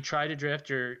 usually you try to draft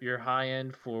your high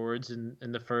end forwards in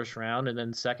the first round, and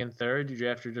then second, third you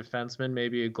draft your defenseman,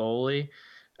 maybe a goalie,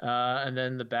 and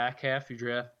then the back half you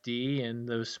draft D and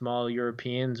those small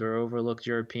Europeans or overlooked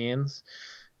Europeans.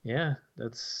 Yeah,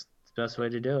 that's the best way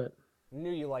to do it.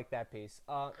 Knew you liked that piece.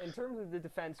 In terms of the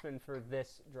defenseman for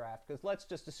this draft, because let's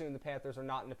just assume the Panthers are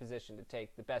not in a position to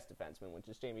take the best defenseman, which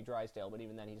is Jamie Drysdale, but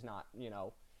even then he's not, when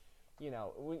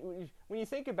you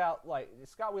think about,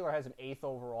 Scott Wheeler has him 8th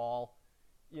overall,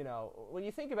 when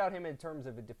you think about him in terms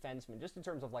of a defenseman, just in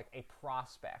terms of, a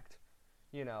prospect,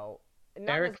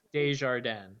 Eric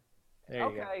Desjardins. There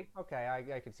you go. Okay,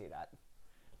 I can see that.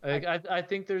 I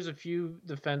think there's a few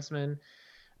defensemen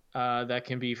that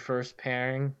can be first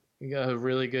pairing, a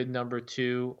really good number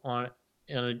 2 on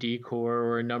a D-core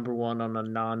or a number 1 on a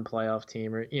non-playoff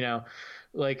team, or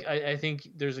I think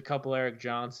there's a couple Eric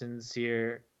Johnsons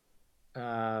here.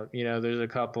 There's a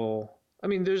couple. I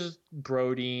mean, there's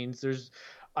Brodins.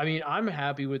 I'm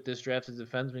happy with this draft of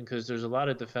defensemen because there's a lot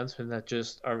of defensemen that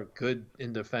just are good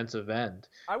in defensive end.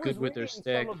 I was good with their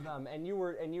stick. Some of them,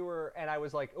 and I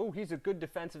was like, oh, he's a good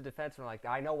defensive defenseman.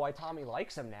 I know why Tommy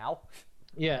likes him now.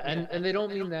 Yeah, and they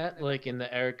don't mean that in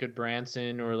the Eric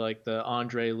Goodbranson or the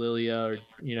Andre Lilia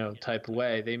or type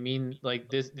way. They mean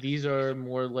this. These are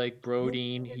more like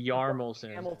Brodin,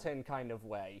 Yarmulson, Hamilton kind of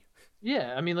way.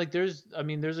 Yeah, there's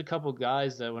a couple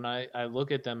guys that when I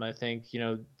look at them, I think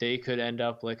they could end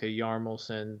up like a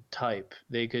Yarmulson type.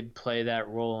 They could play that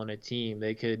role in a team.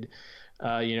 They could,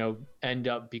 end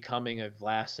up becoming a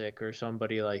Vlasic or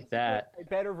somebody like that. A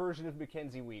better version of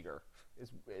Mackenzie Weegar.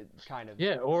 is kind of.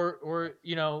 Yeah, or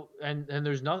and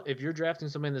there's not if you're drafting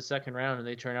somebody in the second round and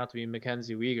they turn out to be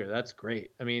Mackenzie Weegar, that's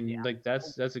great. I mean, Yeah. like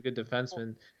that's a good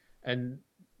defenseman, and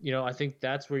I think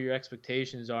that's where your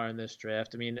expectations are in this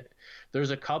draft. I mean, there's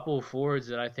a couple of forwards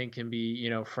that I think can be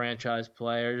franchise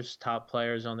players, top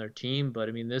players on their team, but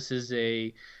I mean, this is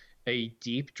a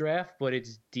deep draft, but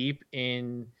it's deep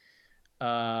in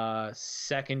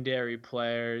secondary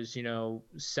players,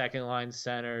 second line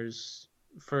centers,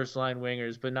 first line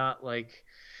wingers, but not like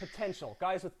Potential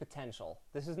guys with potential.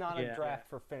 This is not a yeah. draft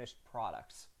for finished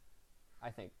products. I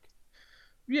think.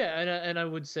 Yeah, and I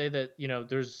would say that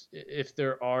there's if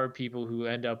there are people who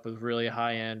end up with really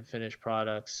high end finished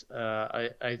products,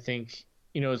 I think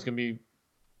it's gonna be.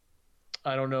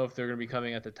 I don't know if they're gonna be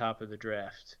coming at the top of the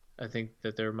draft. I think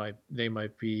that they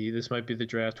might be. This might be the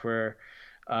draft where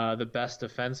the best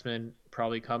defenseman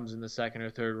probably comes in the second or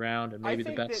third round, and I maybe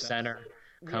the think best that center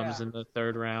yeah. comes in the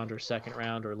third round or second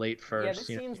round or late Yeah, first. this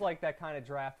seems like that kind of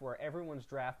draft where everyone's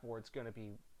draft board's going to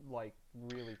be like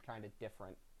really kind of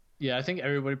different. Yeah, I think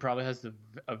everybody probably has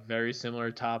a very similar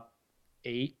top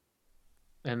eight,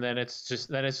 and then it's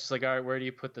just like, all right, where do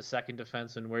you put the second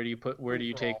defense, and where Free do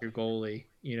you for take all. your goalie?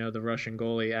 The Russian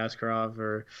goalie Askarov,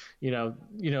 or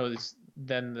it's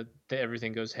then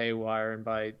everything goes haywire, and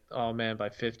by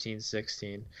 15,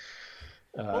 16,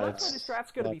 Well, that's why this it's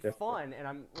draft's a going to lot be different. fun, and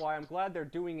I'm glad they're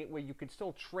doing it where you could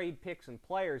still trade picks and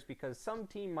players because some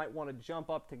team might want to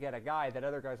jump up to get a guy that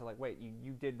other guys are like, wait,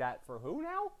 you did that for who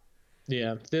now?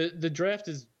 Yeah, the draft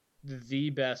is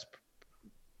the best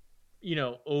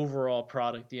overall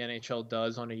product the NHL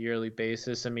does on a yearly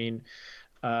basis. I mean,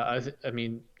 I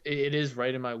mean, it is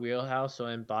right in my wheelhouse, so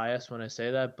I'm biased when I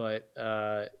say that, but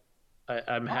I'm I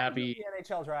enjoy the happy.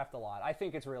 NHL draft a lot. I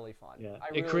think it's really fun. Yeah, I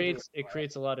it really do creates it enjoy it.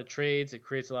 creates a lot of trades. It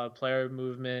creates a lot of player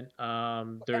movement.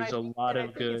 There's a lot And I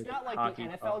of think it's good not like the hockey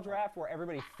NFL talk. draft where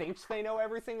everybody thinks they know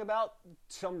everything about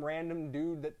some random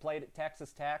dude that played at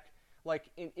Texas Tech. Like,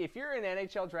 if you're an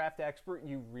NHL draft expert,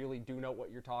 you really do know what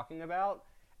you're talking about,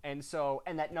 and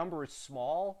that number is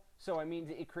small. So I mean,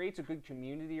 it creates a good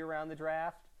community around the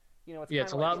draft. It's Yeah, kind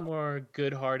it's of a like lot more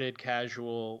good-hearted,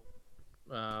 casual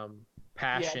yeah,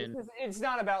 passion. it's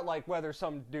not about like whether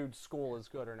some dude's school is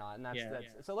good or not, and that's Yeah,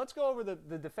 that's. So let's go over the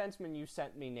defensemen you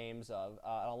sent me names of.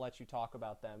 I'll let you talk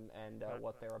about them and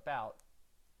what they're about.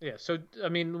 yeah. So I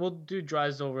mean, we'll do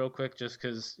Drysdale real quick, just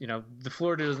because the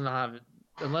Florida doesn't have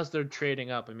unless they're trading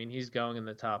up. I mean, he's going in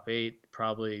the top eight,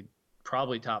 probably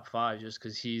top five, just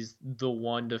because he's the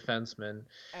one defenseman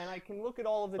And I can look at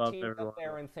all of the above teams up everyone there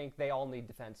else. and think they all need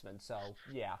defensemen. So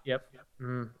yeah, Yep.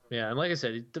 Yeah, and like I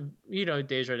said,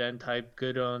 Desjardins type,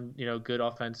 good on good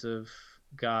offensive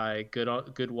guy,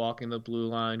 good walking the blue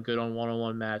line, good on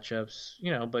one-on-one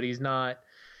matchups. But he's not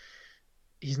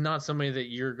somebody that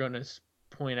you're gonna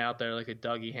point out there like a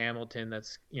Dougie Hamilton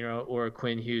that's or a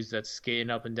Quinn Hughes that's skating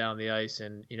up and down the ice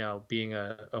and being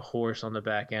a horse on the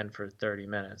back end for 30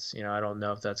 minutes. I don't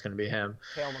know if that's gonna be him.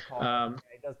 Cale Makar. Um,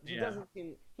 He yeah. doesn't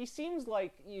seem. He seems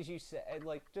like, as you said,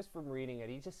 like just from reading it,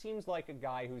 he just seems like a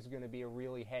guy who's going to be a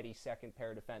really heady second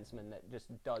pair defenseman that just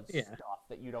does Yeah. stuff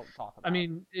that you don't talk I about.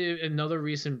 mean, another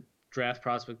recent draft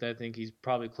prospect that I think he's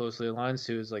probably closely aligned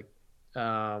to is like,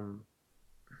 um,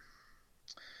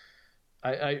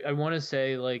 I want to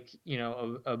say like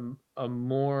a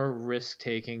more risk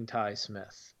taking Ty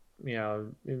Smith. You know,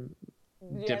 Yeah,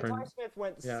 Ty different. Smith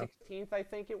went Yeah, 16th, I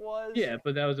think it was. yeah,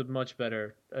 but that was a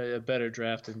better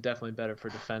draft and definitely better for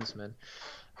defensemen.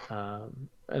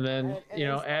 And then And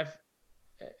it's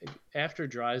after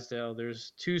Drysdale,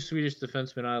 there's two Swedish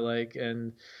defensemen I like,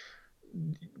 and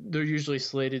they're usually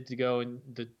slated to go in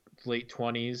the late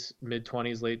 20s, mid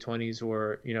 20s, late 20s,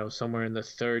 or somewhere in the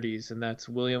 30s, and that's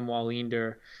William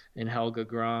Wallinder and Helga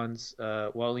Grans.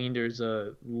 Wallinder's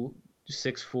a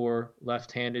 6'4"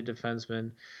 left-handed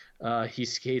defenseman. He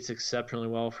skates exceptionally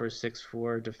well for a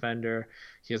 6'4" defender.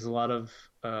 He has a lot of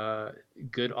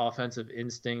good offensive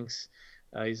instincts.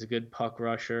 He's a good puck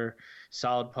rusher,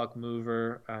 solid puck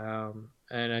mover,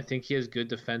 and I think he has good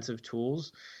defensive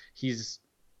tools. He's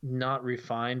not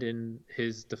refined in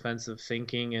his defensive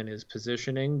thinking and his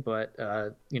positioning, but I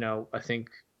think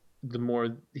the more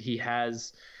he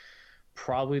has,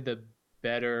 probably the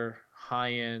better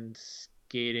high-end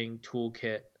skating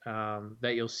toolkit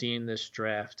that you'll see in this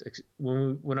draft.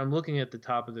 When I'm looking at the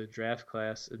top of the draft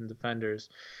class in defenders,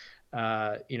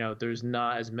 there's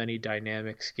not as many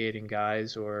dynamic skating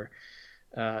guys or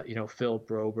Phil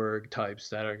Broberg types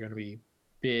that are going to be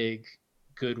big,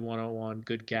 good one-on-one,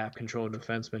 good gap control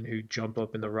defensemen who jump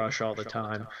up in the rush all the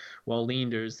time. While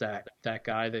Leinder's that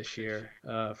guy this year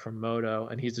from Modo,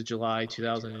 and he's a July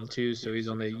 2002, so he's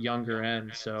on the younger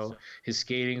end. So his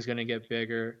skating's going to get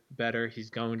better. He's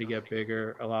going to get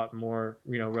bigger, a lot more,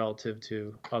 relative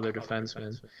to other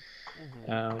defensemen.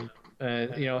 And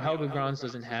Helge Grans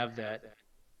doesn't have that.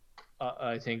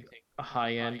 I think a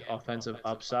high-end offensive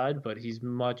upside, but he's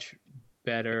much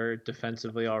better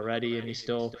defensively already, and he's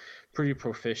still pretty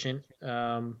proficient.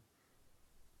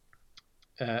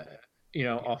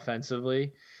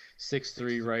 Offensively,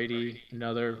 6'3" righty,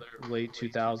 another late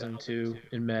 2002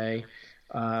 in May.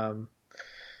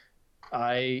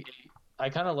 I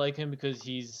kind of like him because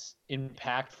he's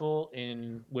impactful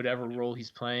in whatever role he's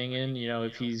playing in.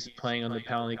 If he's playing on the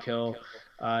penalty kill,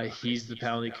 he's the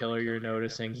penalty killer you're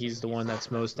noticing. He's the one that's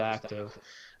most active.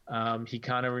 He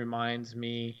kind of reminds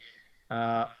me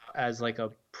as like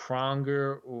a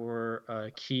Pronger or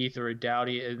a Keith or a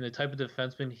Doughty, and the type of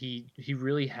defenseman he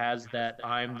really has that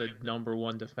I'm the number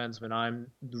one defenseman. I'm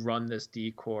run this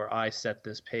decor. I set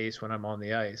this pace when I'm on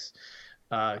the ice.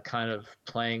 Kind of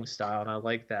playing style, and I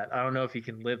like that. I don't know if he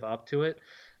can live up to it.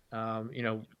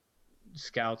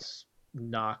 Scouts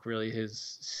knock really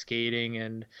his skating,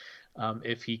 and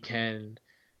if he can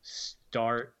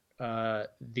start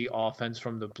the offense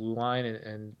from the blue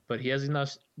line, but he has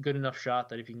good enough shot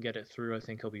that if he can get it through, I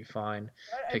think he'll be fine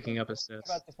picking up assists.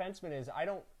 About defensemen is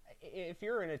if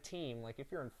you're in a team, like if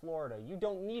you're in Florida, you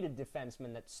don't need a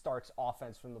defenseman that starts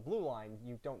offense from the blue line.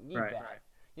 You don't need that. Right.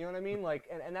 You know what I mean? Like,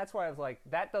 and that's why I was like,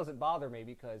 that doesn't bother me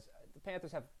because the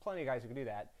Panthers have plenty of guys who can do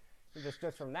that, just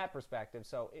from that perspective.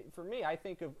 So for me, I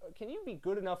think of, can you be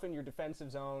good enough in your defensive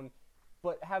zone,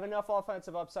 but have enough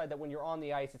offensive upside that when you're on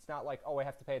the ice, it's not like, oh, I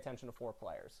have to pay attention to 4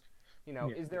 players.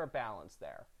 Is there a balance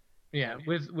there? Yeah,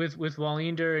 with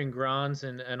Wallinder and Grans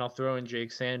and I'll throw in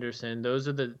Jake Sanderson, those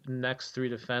are the next 3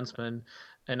 defensemen.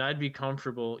 And I'd be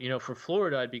comfortable, for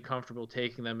Florida, I'd be comfortable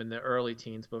taking them in the early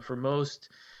teens, but for most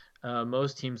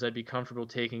teams, I'd be comfortable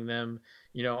taking them,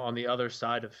 on the other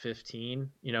side of 15,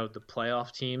 the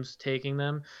playoff teams taking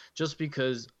them, just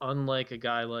because unlike a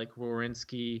guy like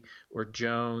Werenski or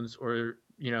Jones or,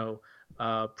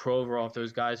 Provorov,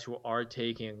 those guys who are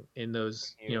taking in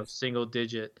those, single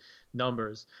digit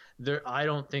numbers, I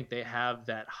don't think they have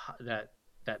that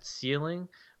ceiling,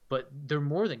 but they're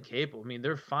more than capable. I mean,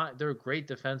 they're fine. They're great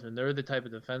defensemen. They're the type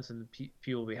of defenseman that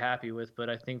people will be happy with, but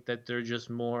I think that they're just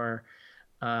more,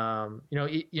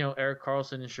 Erik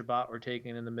Karlsson and Shabbat were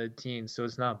taken in the mid-teens, so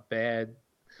it's not bad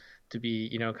to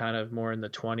be, kind of more in the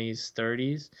 20s,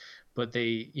 30s. But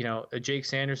Jake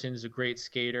Sanderson is a great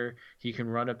skater. He can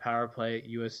run a power play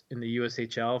in the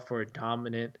USHL for a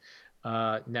dominant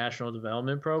national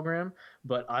development program,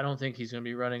 but I don't think he's going to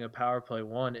be running a power play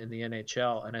 1 in the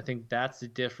NHL. And I think that's the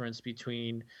difference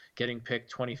between getting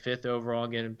picked 25th overall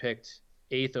and getting picked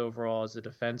 8th overall as a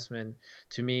defenseman,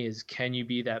 to me, is can you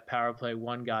be that power play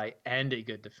 1 guy and a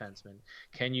good defenseman?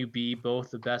 Can you be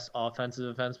both the best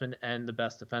offensive defenseman and the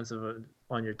best defensive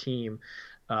on your team?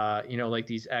 Like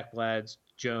these Ekblads,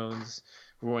 Jones,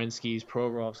 Roinskis,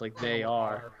 Provorovs, like they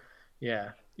are.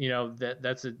 Yeah.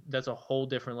 That's a whole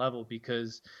different level,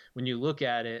 because when you look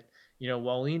at it,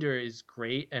 Wallinder is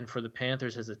great, and for the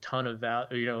Panthers has a ton of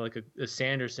value. Like a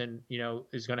Sanderson,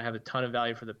 is going to have a ton of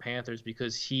value for the Panthers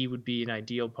because he would be an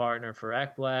ideal partner for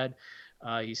Ekblad.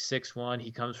 He's 6'1".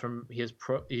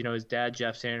 His dad,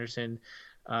 Jeff Sanderson,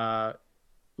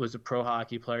 was a pro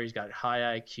hockey player. He's got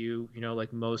high IQ,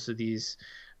 like most of these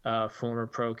former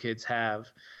pro kids have.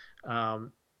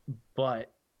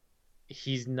 But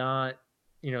he's not,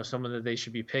 someone that they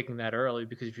should be picking that early,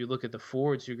 because if you look at the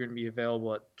forwards who are going to be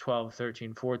available at 12,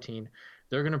 13, 14,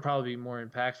 they're going to probably be more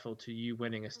impactful to you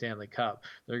winning a Stanley Cup.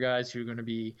 They're guys who are going to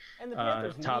be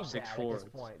top 6 forwards.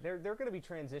 At this point. They're going to be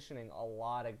transitioning a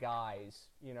lot of guys,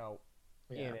 in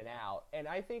and out. And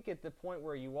I think at the point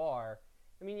where you are,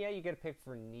 I mean, yeah, you get a pick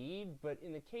for need, but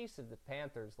in the case of the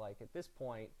Panthers, like at this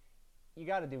point, you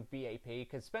got to do BAP,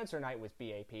 because Spencer Knight was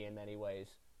BAP in many ways,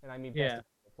 and I mean best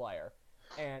player.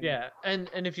 And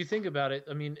if you think about it,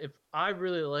 I mean, if I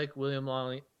really like William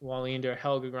Wallinder,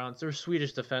 Helge Grans, they're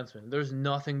Swedish defensemen. There's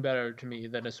nothing better to me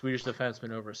than a Swedish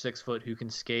defenseman over 6 foot who can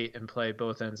skate and play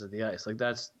both ends of the ice. Like,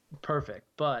 that's perfect.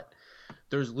 But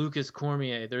there's Lucas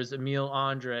Cormier, there's Emil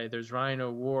Andre, there's Ryan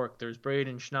O'Rourke, there's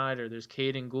Braden Schneider, there's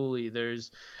Caden Gooley,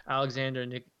 there's Alexander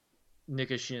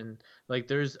Nikishin. Like,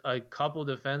 there's a couple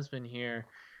defensemen here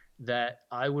that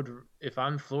I would, if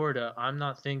I'm Florida, I'm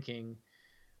not thinking,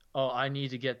 oh, I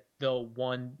need to get they'll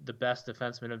want the best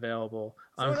defenseman available.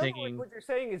 So I'm in other words, thinking, what you're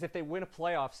saying is if they win a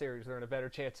playoff series, they're in a better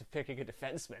chance of picking a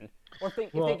defenseman, or if they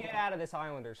get well, out of this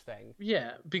Islanders thing.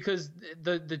 yeah, because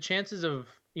the chances of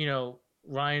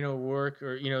Ryan O'Rourke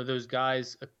or those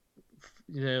guys,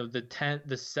 the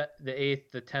the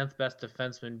eighth, the 10th best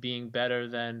defenseman being better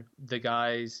than the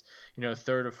guys,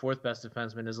 third or fourth best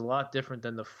defenseman is a lot different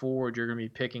than the forward you're going to be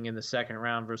picking in the second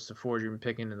round versus the forward you're going to be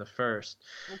picking in the first.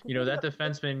 Well, think That about the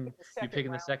difference defenseman in the you second pick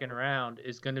in the round. second round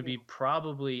is going to You know, be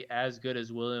probably as good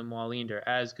as William Wallinder,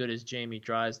 as good as Jamie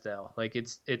Drysdale. Like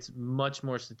it's much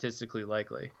more statistically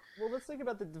likely. well, let's think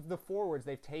about the forwards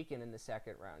they've taken in the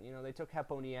second round. They took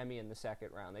Heponiemi in the second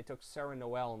round. They took Sarah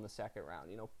Noel in the second round.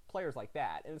 Players like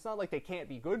that. And it's not like they can't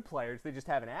be good players. They just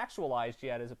haven't actualized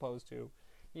yet, as opposed to,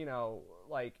 you know,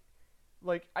 like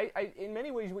I in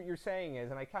many ways what you're saying is,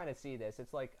 and I kind of see this.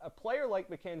 It's like a player like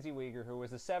Mackenzie Weegar, who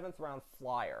was a seventh round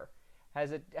flyer,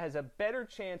 has a better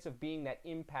chance of being that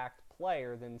impact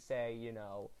player than say,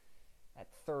 that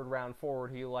third round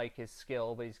forward who you like his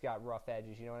skill, but he's got rough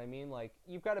edges. You know what I mean? Like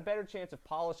you've got a better chance of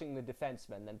polishing the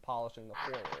defenseman than polishing the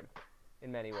forward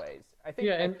in many ways.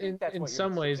 Yeah, I and think that's in what you're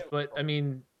some ways, doing. but I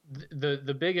mean,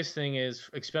 the biggest thing is,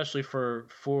 especially for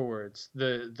forwards,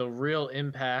 the real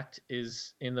impact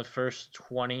is in the first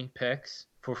 20 picks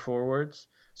for forwards.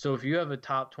 So if you have a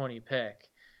top 20 pick,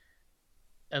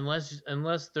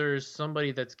 unless there's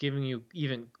somebody that's giving you,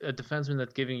 even a defenseman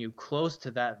that's giving you close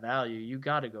to that value, you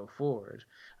got to go forward.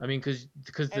 I mean, because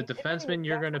the And in many ways, defenseman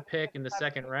you're that's going to what the pick in the Panthers have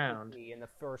second been round, with me in the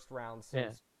first round yeah,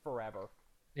 since forever.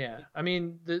 yeah. I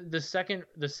mean, the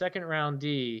second round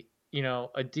D,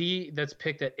 a D that's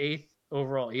picked at eighth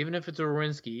overall, even if it's a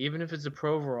Warinsky, even if it's a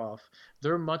Provorov,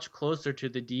 they're much closer to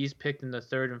the D's picked in the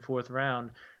third and fourth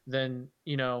round than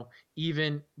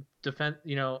even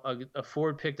a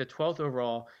forward picked at 12th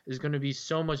overall is going to be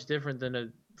so much different than a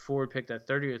forward picked at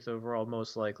 30th overall,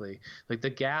 most likely. Like the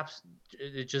gaps,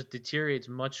 it just deteriorates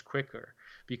much quicker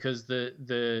because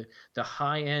the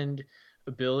high end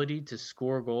ability to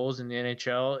score goals in the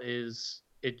NHL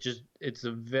it's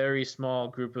a very small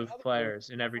group In of other words, players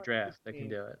in every draft that can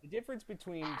do it. the difference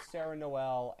between Sarah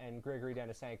Noel and Grigory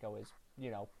Denisenko is,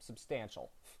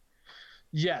 substantial.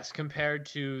 Yes, compared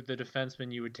to the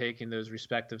defenseman you would take in those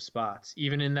respective spots.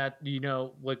 Even in that,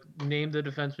 like name the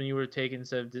defenseman you would have taken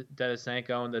instead of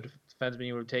Denisenko and the defenseman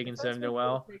you would have The taken instead of defenseman who would have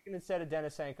Noel. taken instead of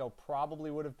Denisenko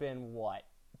probably would have been what?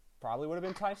 Probably would have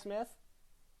been Ty Smith.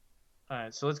 All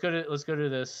right, so let's go to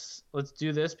this. Let's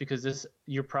do this because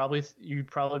you'd probably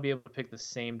be able to pick the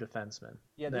same defenseman.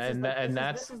 Yeah, And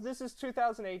that's this is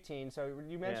 2018. So you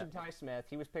yeah. mentioned Ty Smith.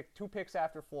 He was picked two picks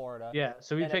after Florida. Yeah,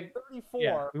 so we And at picked 34,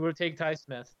 yeah, we would take Ty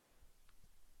Smith.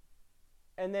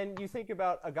 and then you think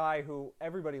about a guy who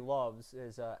everybody loves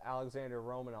is Alexander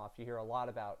Romanov. You hear a lot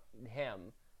about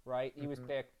him, right? He was Mhm.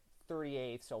 picked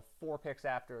 38th, so four picks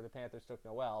after the Panthers took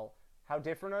Noel. How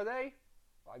different are they?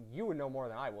 You would know more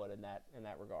than I would in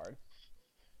that regard.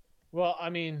 Well, I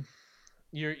mean,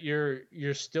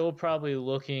 you're still probably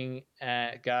looking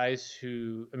at guys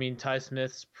who, I mean, Ty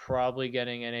Smith's probably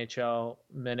getting NHL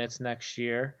minutes next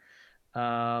year.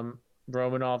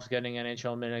 Romanov's getting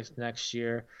NHL minutes next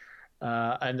year,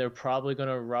 and they're probably going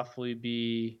to roughly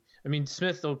be. I mean,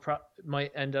 Smith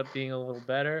might end up being a little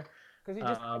better,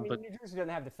 Because but New Jersey doesn't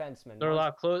have defensemen. they're a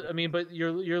lot close. I mean, but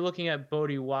you're looking at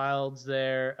Bodie Wilds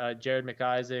there. Jared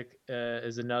McIsaac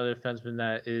is another defenseman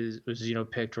that was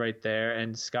picked right there,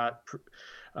 and Scott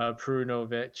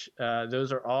Prunovich.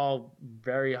 Those are all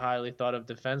very highly thought of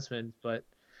defensemen. But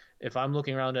if I'm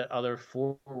looking around at other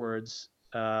forwards,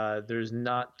 there's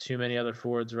not too many other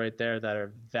forwards right there that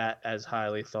are that as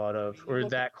highly thought of You or look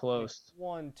at that close.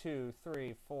 1, 2,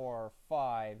 3, 4,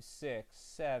 5, 6,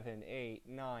 7, 8,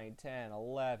 9, 10,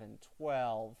 11,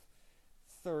 12,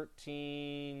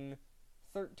 13.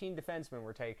 13 defensemen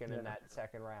were taken in that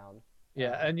second round.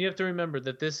 Yeah, and you have to remember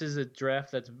that this is a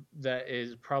draft that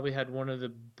is probably had one of the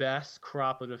best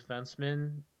crop of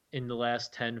defensemen in the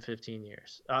last 10, 15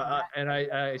 years. And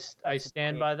I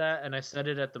stand by that, and I said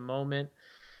it at the moment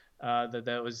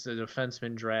that was the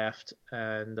defenseman draft,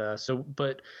 and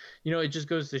but it just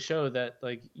goes to show that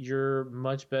like you're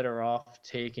much better off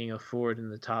taking a forward in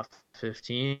the top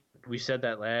 15. We said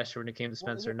that last year when it came to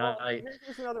Spencer Knight.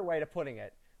 Here's another way to putting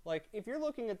it. Like, if you're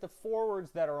looking at the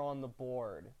forwards that are on the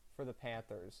board for the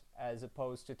Panthers, as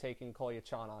opposed to taking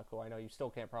Kolyachonok, who I know you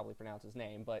still can't probably pronounce his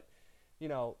name, but,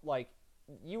 like,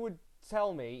 you would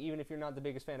tell me, even if you're not the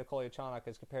biggest fan of Kolyachonok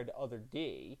as compared to other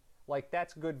D, like,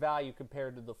 that's good value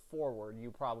compared to the forward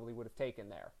you probably would have taken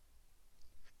there.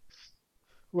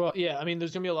 Well, yeah, I mean,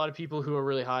 there's gonna be a lot of people who are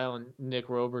really high on Nick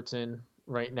Robertson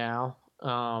right now.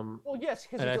 Well, yes,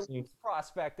 because And I he's a think loose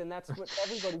prospect, and that's what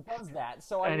everybody does that.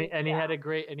 So I and mean, and he yeah. had a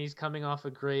great and he's coming off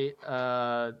a great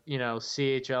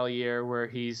CHL year where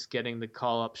he's getting the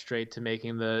call up straight to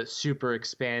making the super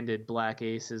expanded Black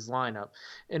Aces lineup.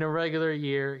 In a regular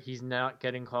year, he's not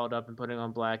getting called up and putting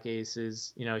on Black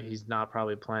Aces. He's not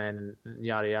probably playing and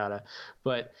yada yada.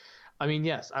 But I mean,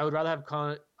 yes, I'd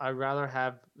rather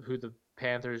have who the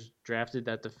Panthers drafted,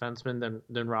 that defenseman,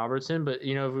 than Robertson. But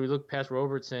if we look past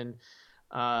Robertson,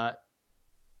 uh,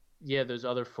 yeah, those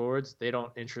other forwards, they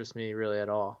don't interest me really at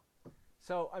all.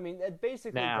 So I mean,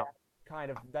 basically that Now, kind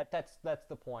of that's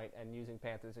the point. And using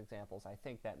Panthers examples, I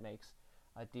think that makes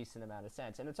a decent amount of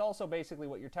sense. And it's also basically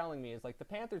what you're telling me is like the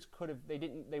Panthers could have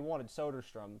they wanted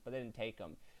Soderstrom, but they didn't take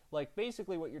him. Like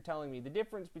basically what you're telling me, the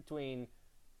difference between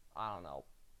I don't know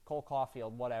Cole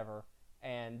Caulfield, whatever,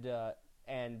 and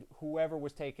whoever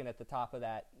was taken at the top of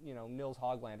that, Nils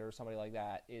Hoglander or somebody like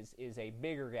that, is a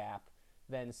bigger gap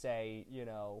than say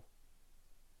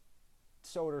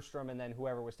Soderstrom and then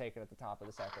whoever was taken at the top of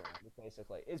the second round.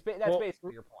 Basically, that's well,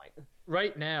 basically your point.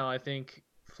 right now, I think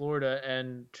Florida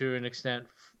and to an extent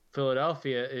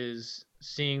Philadelphia is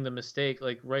seeing the mistake.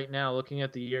 Like right now, looking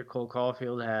at the year Cole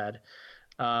Caulfield had,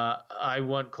 I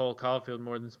want Cole Caulfield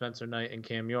more than Spencer Knight and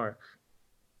Cam York.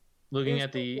 It Looking is at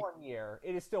still the 1 year.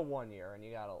 It is still 1 year, and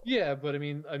you gotta. Yeah, but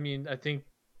I think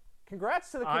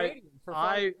Congrats to the I Canadians for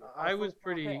finding I a I was first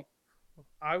round pick.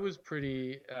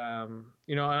 pretty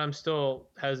and I'm still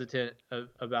hesitant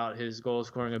about his goal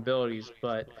scoring abilities,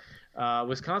 but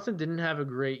Wisconsin didn't have a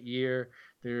great year.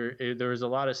 There was a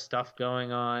lot of stuff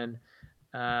going on.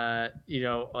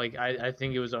 Like I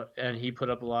think it was, and he put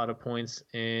up a lot of points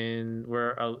in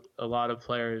where a lot of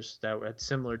players that had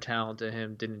similar talent to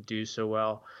him didn't do so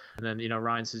well. And then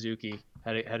Ryan Suzuki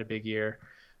had a big year,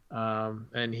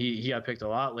 and he got picked a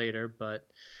lot later, but.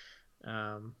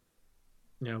 Um,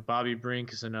 Bobby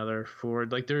Brink is another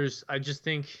forward. Like I just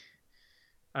think,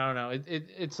 I don't know.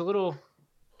 It's a little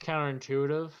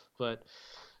counterintuitive, but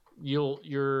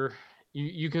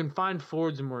you can find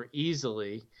forwards more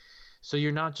easily. So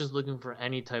you're not just looking for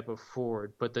any type of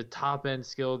forward, but the top end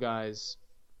skill guys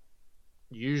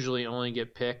usually only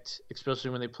get picked,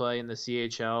 especially when they play in the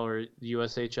CHL or the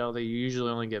USHL. They usually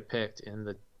only get picked in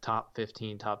the top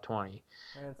 15, top 20.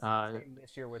 And it's Uh, the same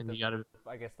this year with and you got to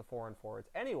I guess the foreign forwards.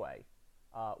 Anyway,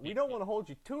 we don't want to hold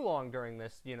you too long during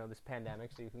this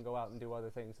pandemic, so you can go out and do other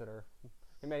things that are,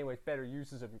 in many ways, better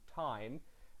uses of your time.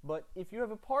 But if you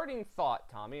have a parting thought,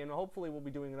 Tommy, and hopefully we'll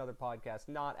be doing another podcast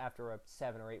not after a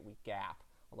 7 or 8 week gap,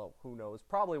 although who knows,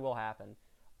 probably will happen.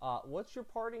 What's your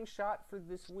parting shot for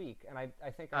this week? And I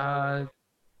think I know. uh,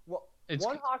 Well, it's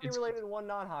one hockey it's related and one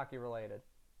non hockey related.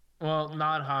 Well,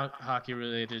 not hockey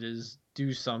related is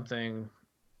do something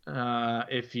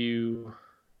if you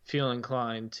feel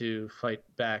inclined to fight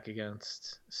back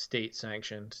against state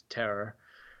sanctioned terror.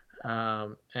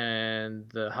 And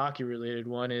the hockey related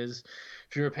one is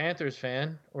if you're a Panthers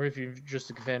fan or if you're just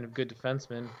a fan of good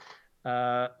defensemen,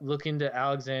 look into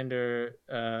Alexander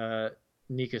Nikishin,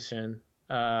 Nikishin.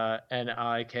 I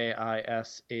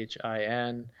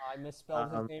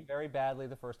misspelled his name very badly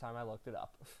the first time I looked it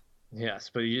up. Yes,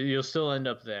 but you'll still end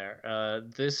up there.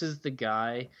 This is the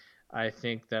guy I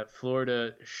think that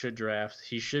Florida should draft.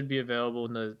 He should be available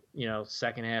in the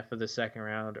second half of the second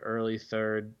round, early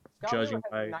third, Scott Wheeler judging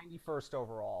has him by 91st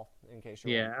overall, in case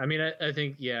you're yeah. I mean, I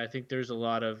think there's a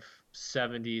lot of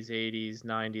 70s, 80s,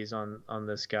 90s on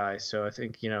this guy. So I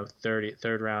think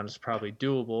third round is probably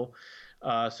doable.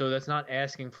 So that's not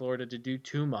asking Florida to do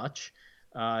too much.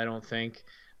 I don't think.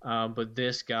 But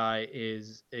this guy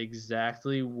is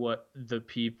exactly what the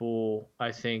people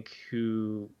I think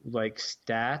who like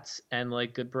stats and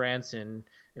like good Branson,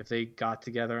 if they got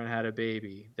together and had a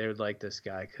baby, they would like this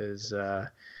guy because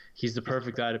he's the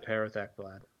perfect guy to pair with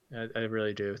Ekblad. I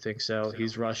really do think so.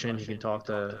 He's Russian. He can talk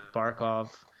to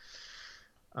Barkov.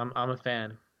 I'm a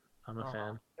fan. I'm a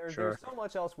fan. There's Sure. so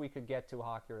much else we could get to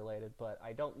hockey related, but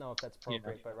I don't know if that's Yeah.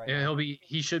 appropriate. But right And now,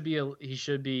 he should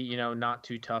be not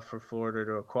too tough for Florida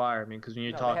to acquire. I mean, because when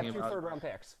you're no, they talking have two about third round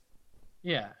picks.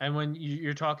 yeah, and when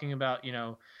you're talking about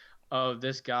oh,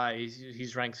 this guy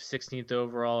he's ranked 16th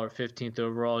overall or 15th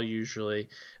overall usually.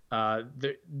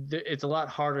 It's a lot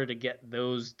harder to get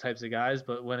those types of guys,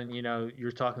 but when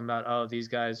you're talking about oh, these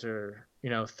guys are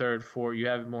third, fourth, you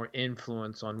have more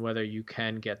influence on whether you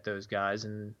can get those guys,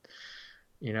 and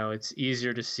it's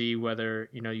easier to see whether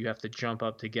you have to jump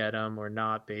up to get them or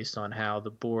not based on how the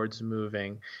board's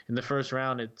moving. In the first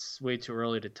round, it's way too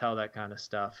early to tell that kind of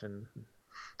stuff, and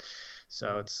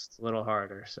So it's a little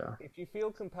harder. So If you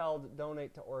feel compelled,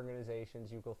 donate to organizations.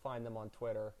 You can find them on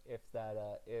Twitter if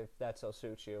that so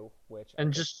suits you. Which I and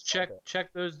think just okay.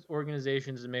 check those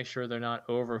organizations and make sure they're not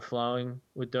overflowing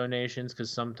with donations,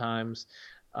 because sometimes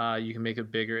you can make a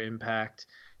bigger impact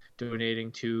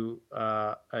donating to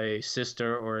a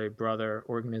sister or a brother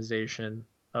organization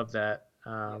of that.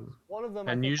 Yes. One of them,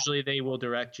 I And think, usually they will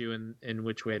direct you in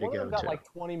which way to one of them go got to. like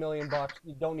 20 million bucks.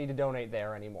 You don't need to donate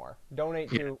there anymore.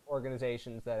 Donate Yeah. to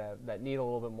organizations that need a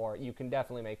little bit more. You can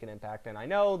definitely make an impact. And I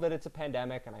know that it's a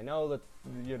pandemic, and I know that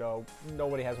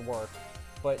nobody has work.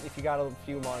 But if you got a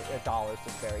few dollars to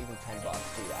spare, even $10,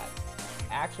 do that.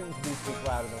 Actions do speak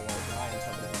louder than words, and I am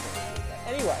somebody who's going to do that.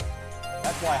 Anyway,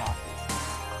 that's why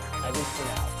hockey, at least for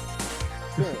now.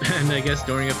 Soon. And I guess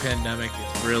during a pandemic,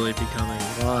 it's really becoming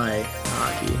why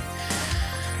hockey.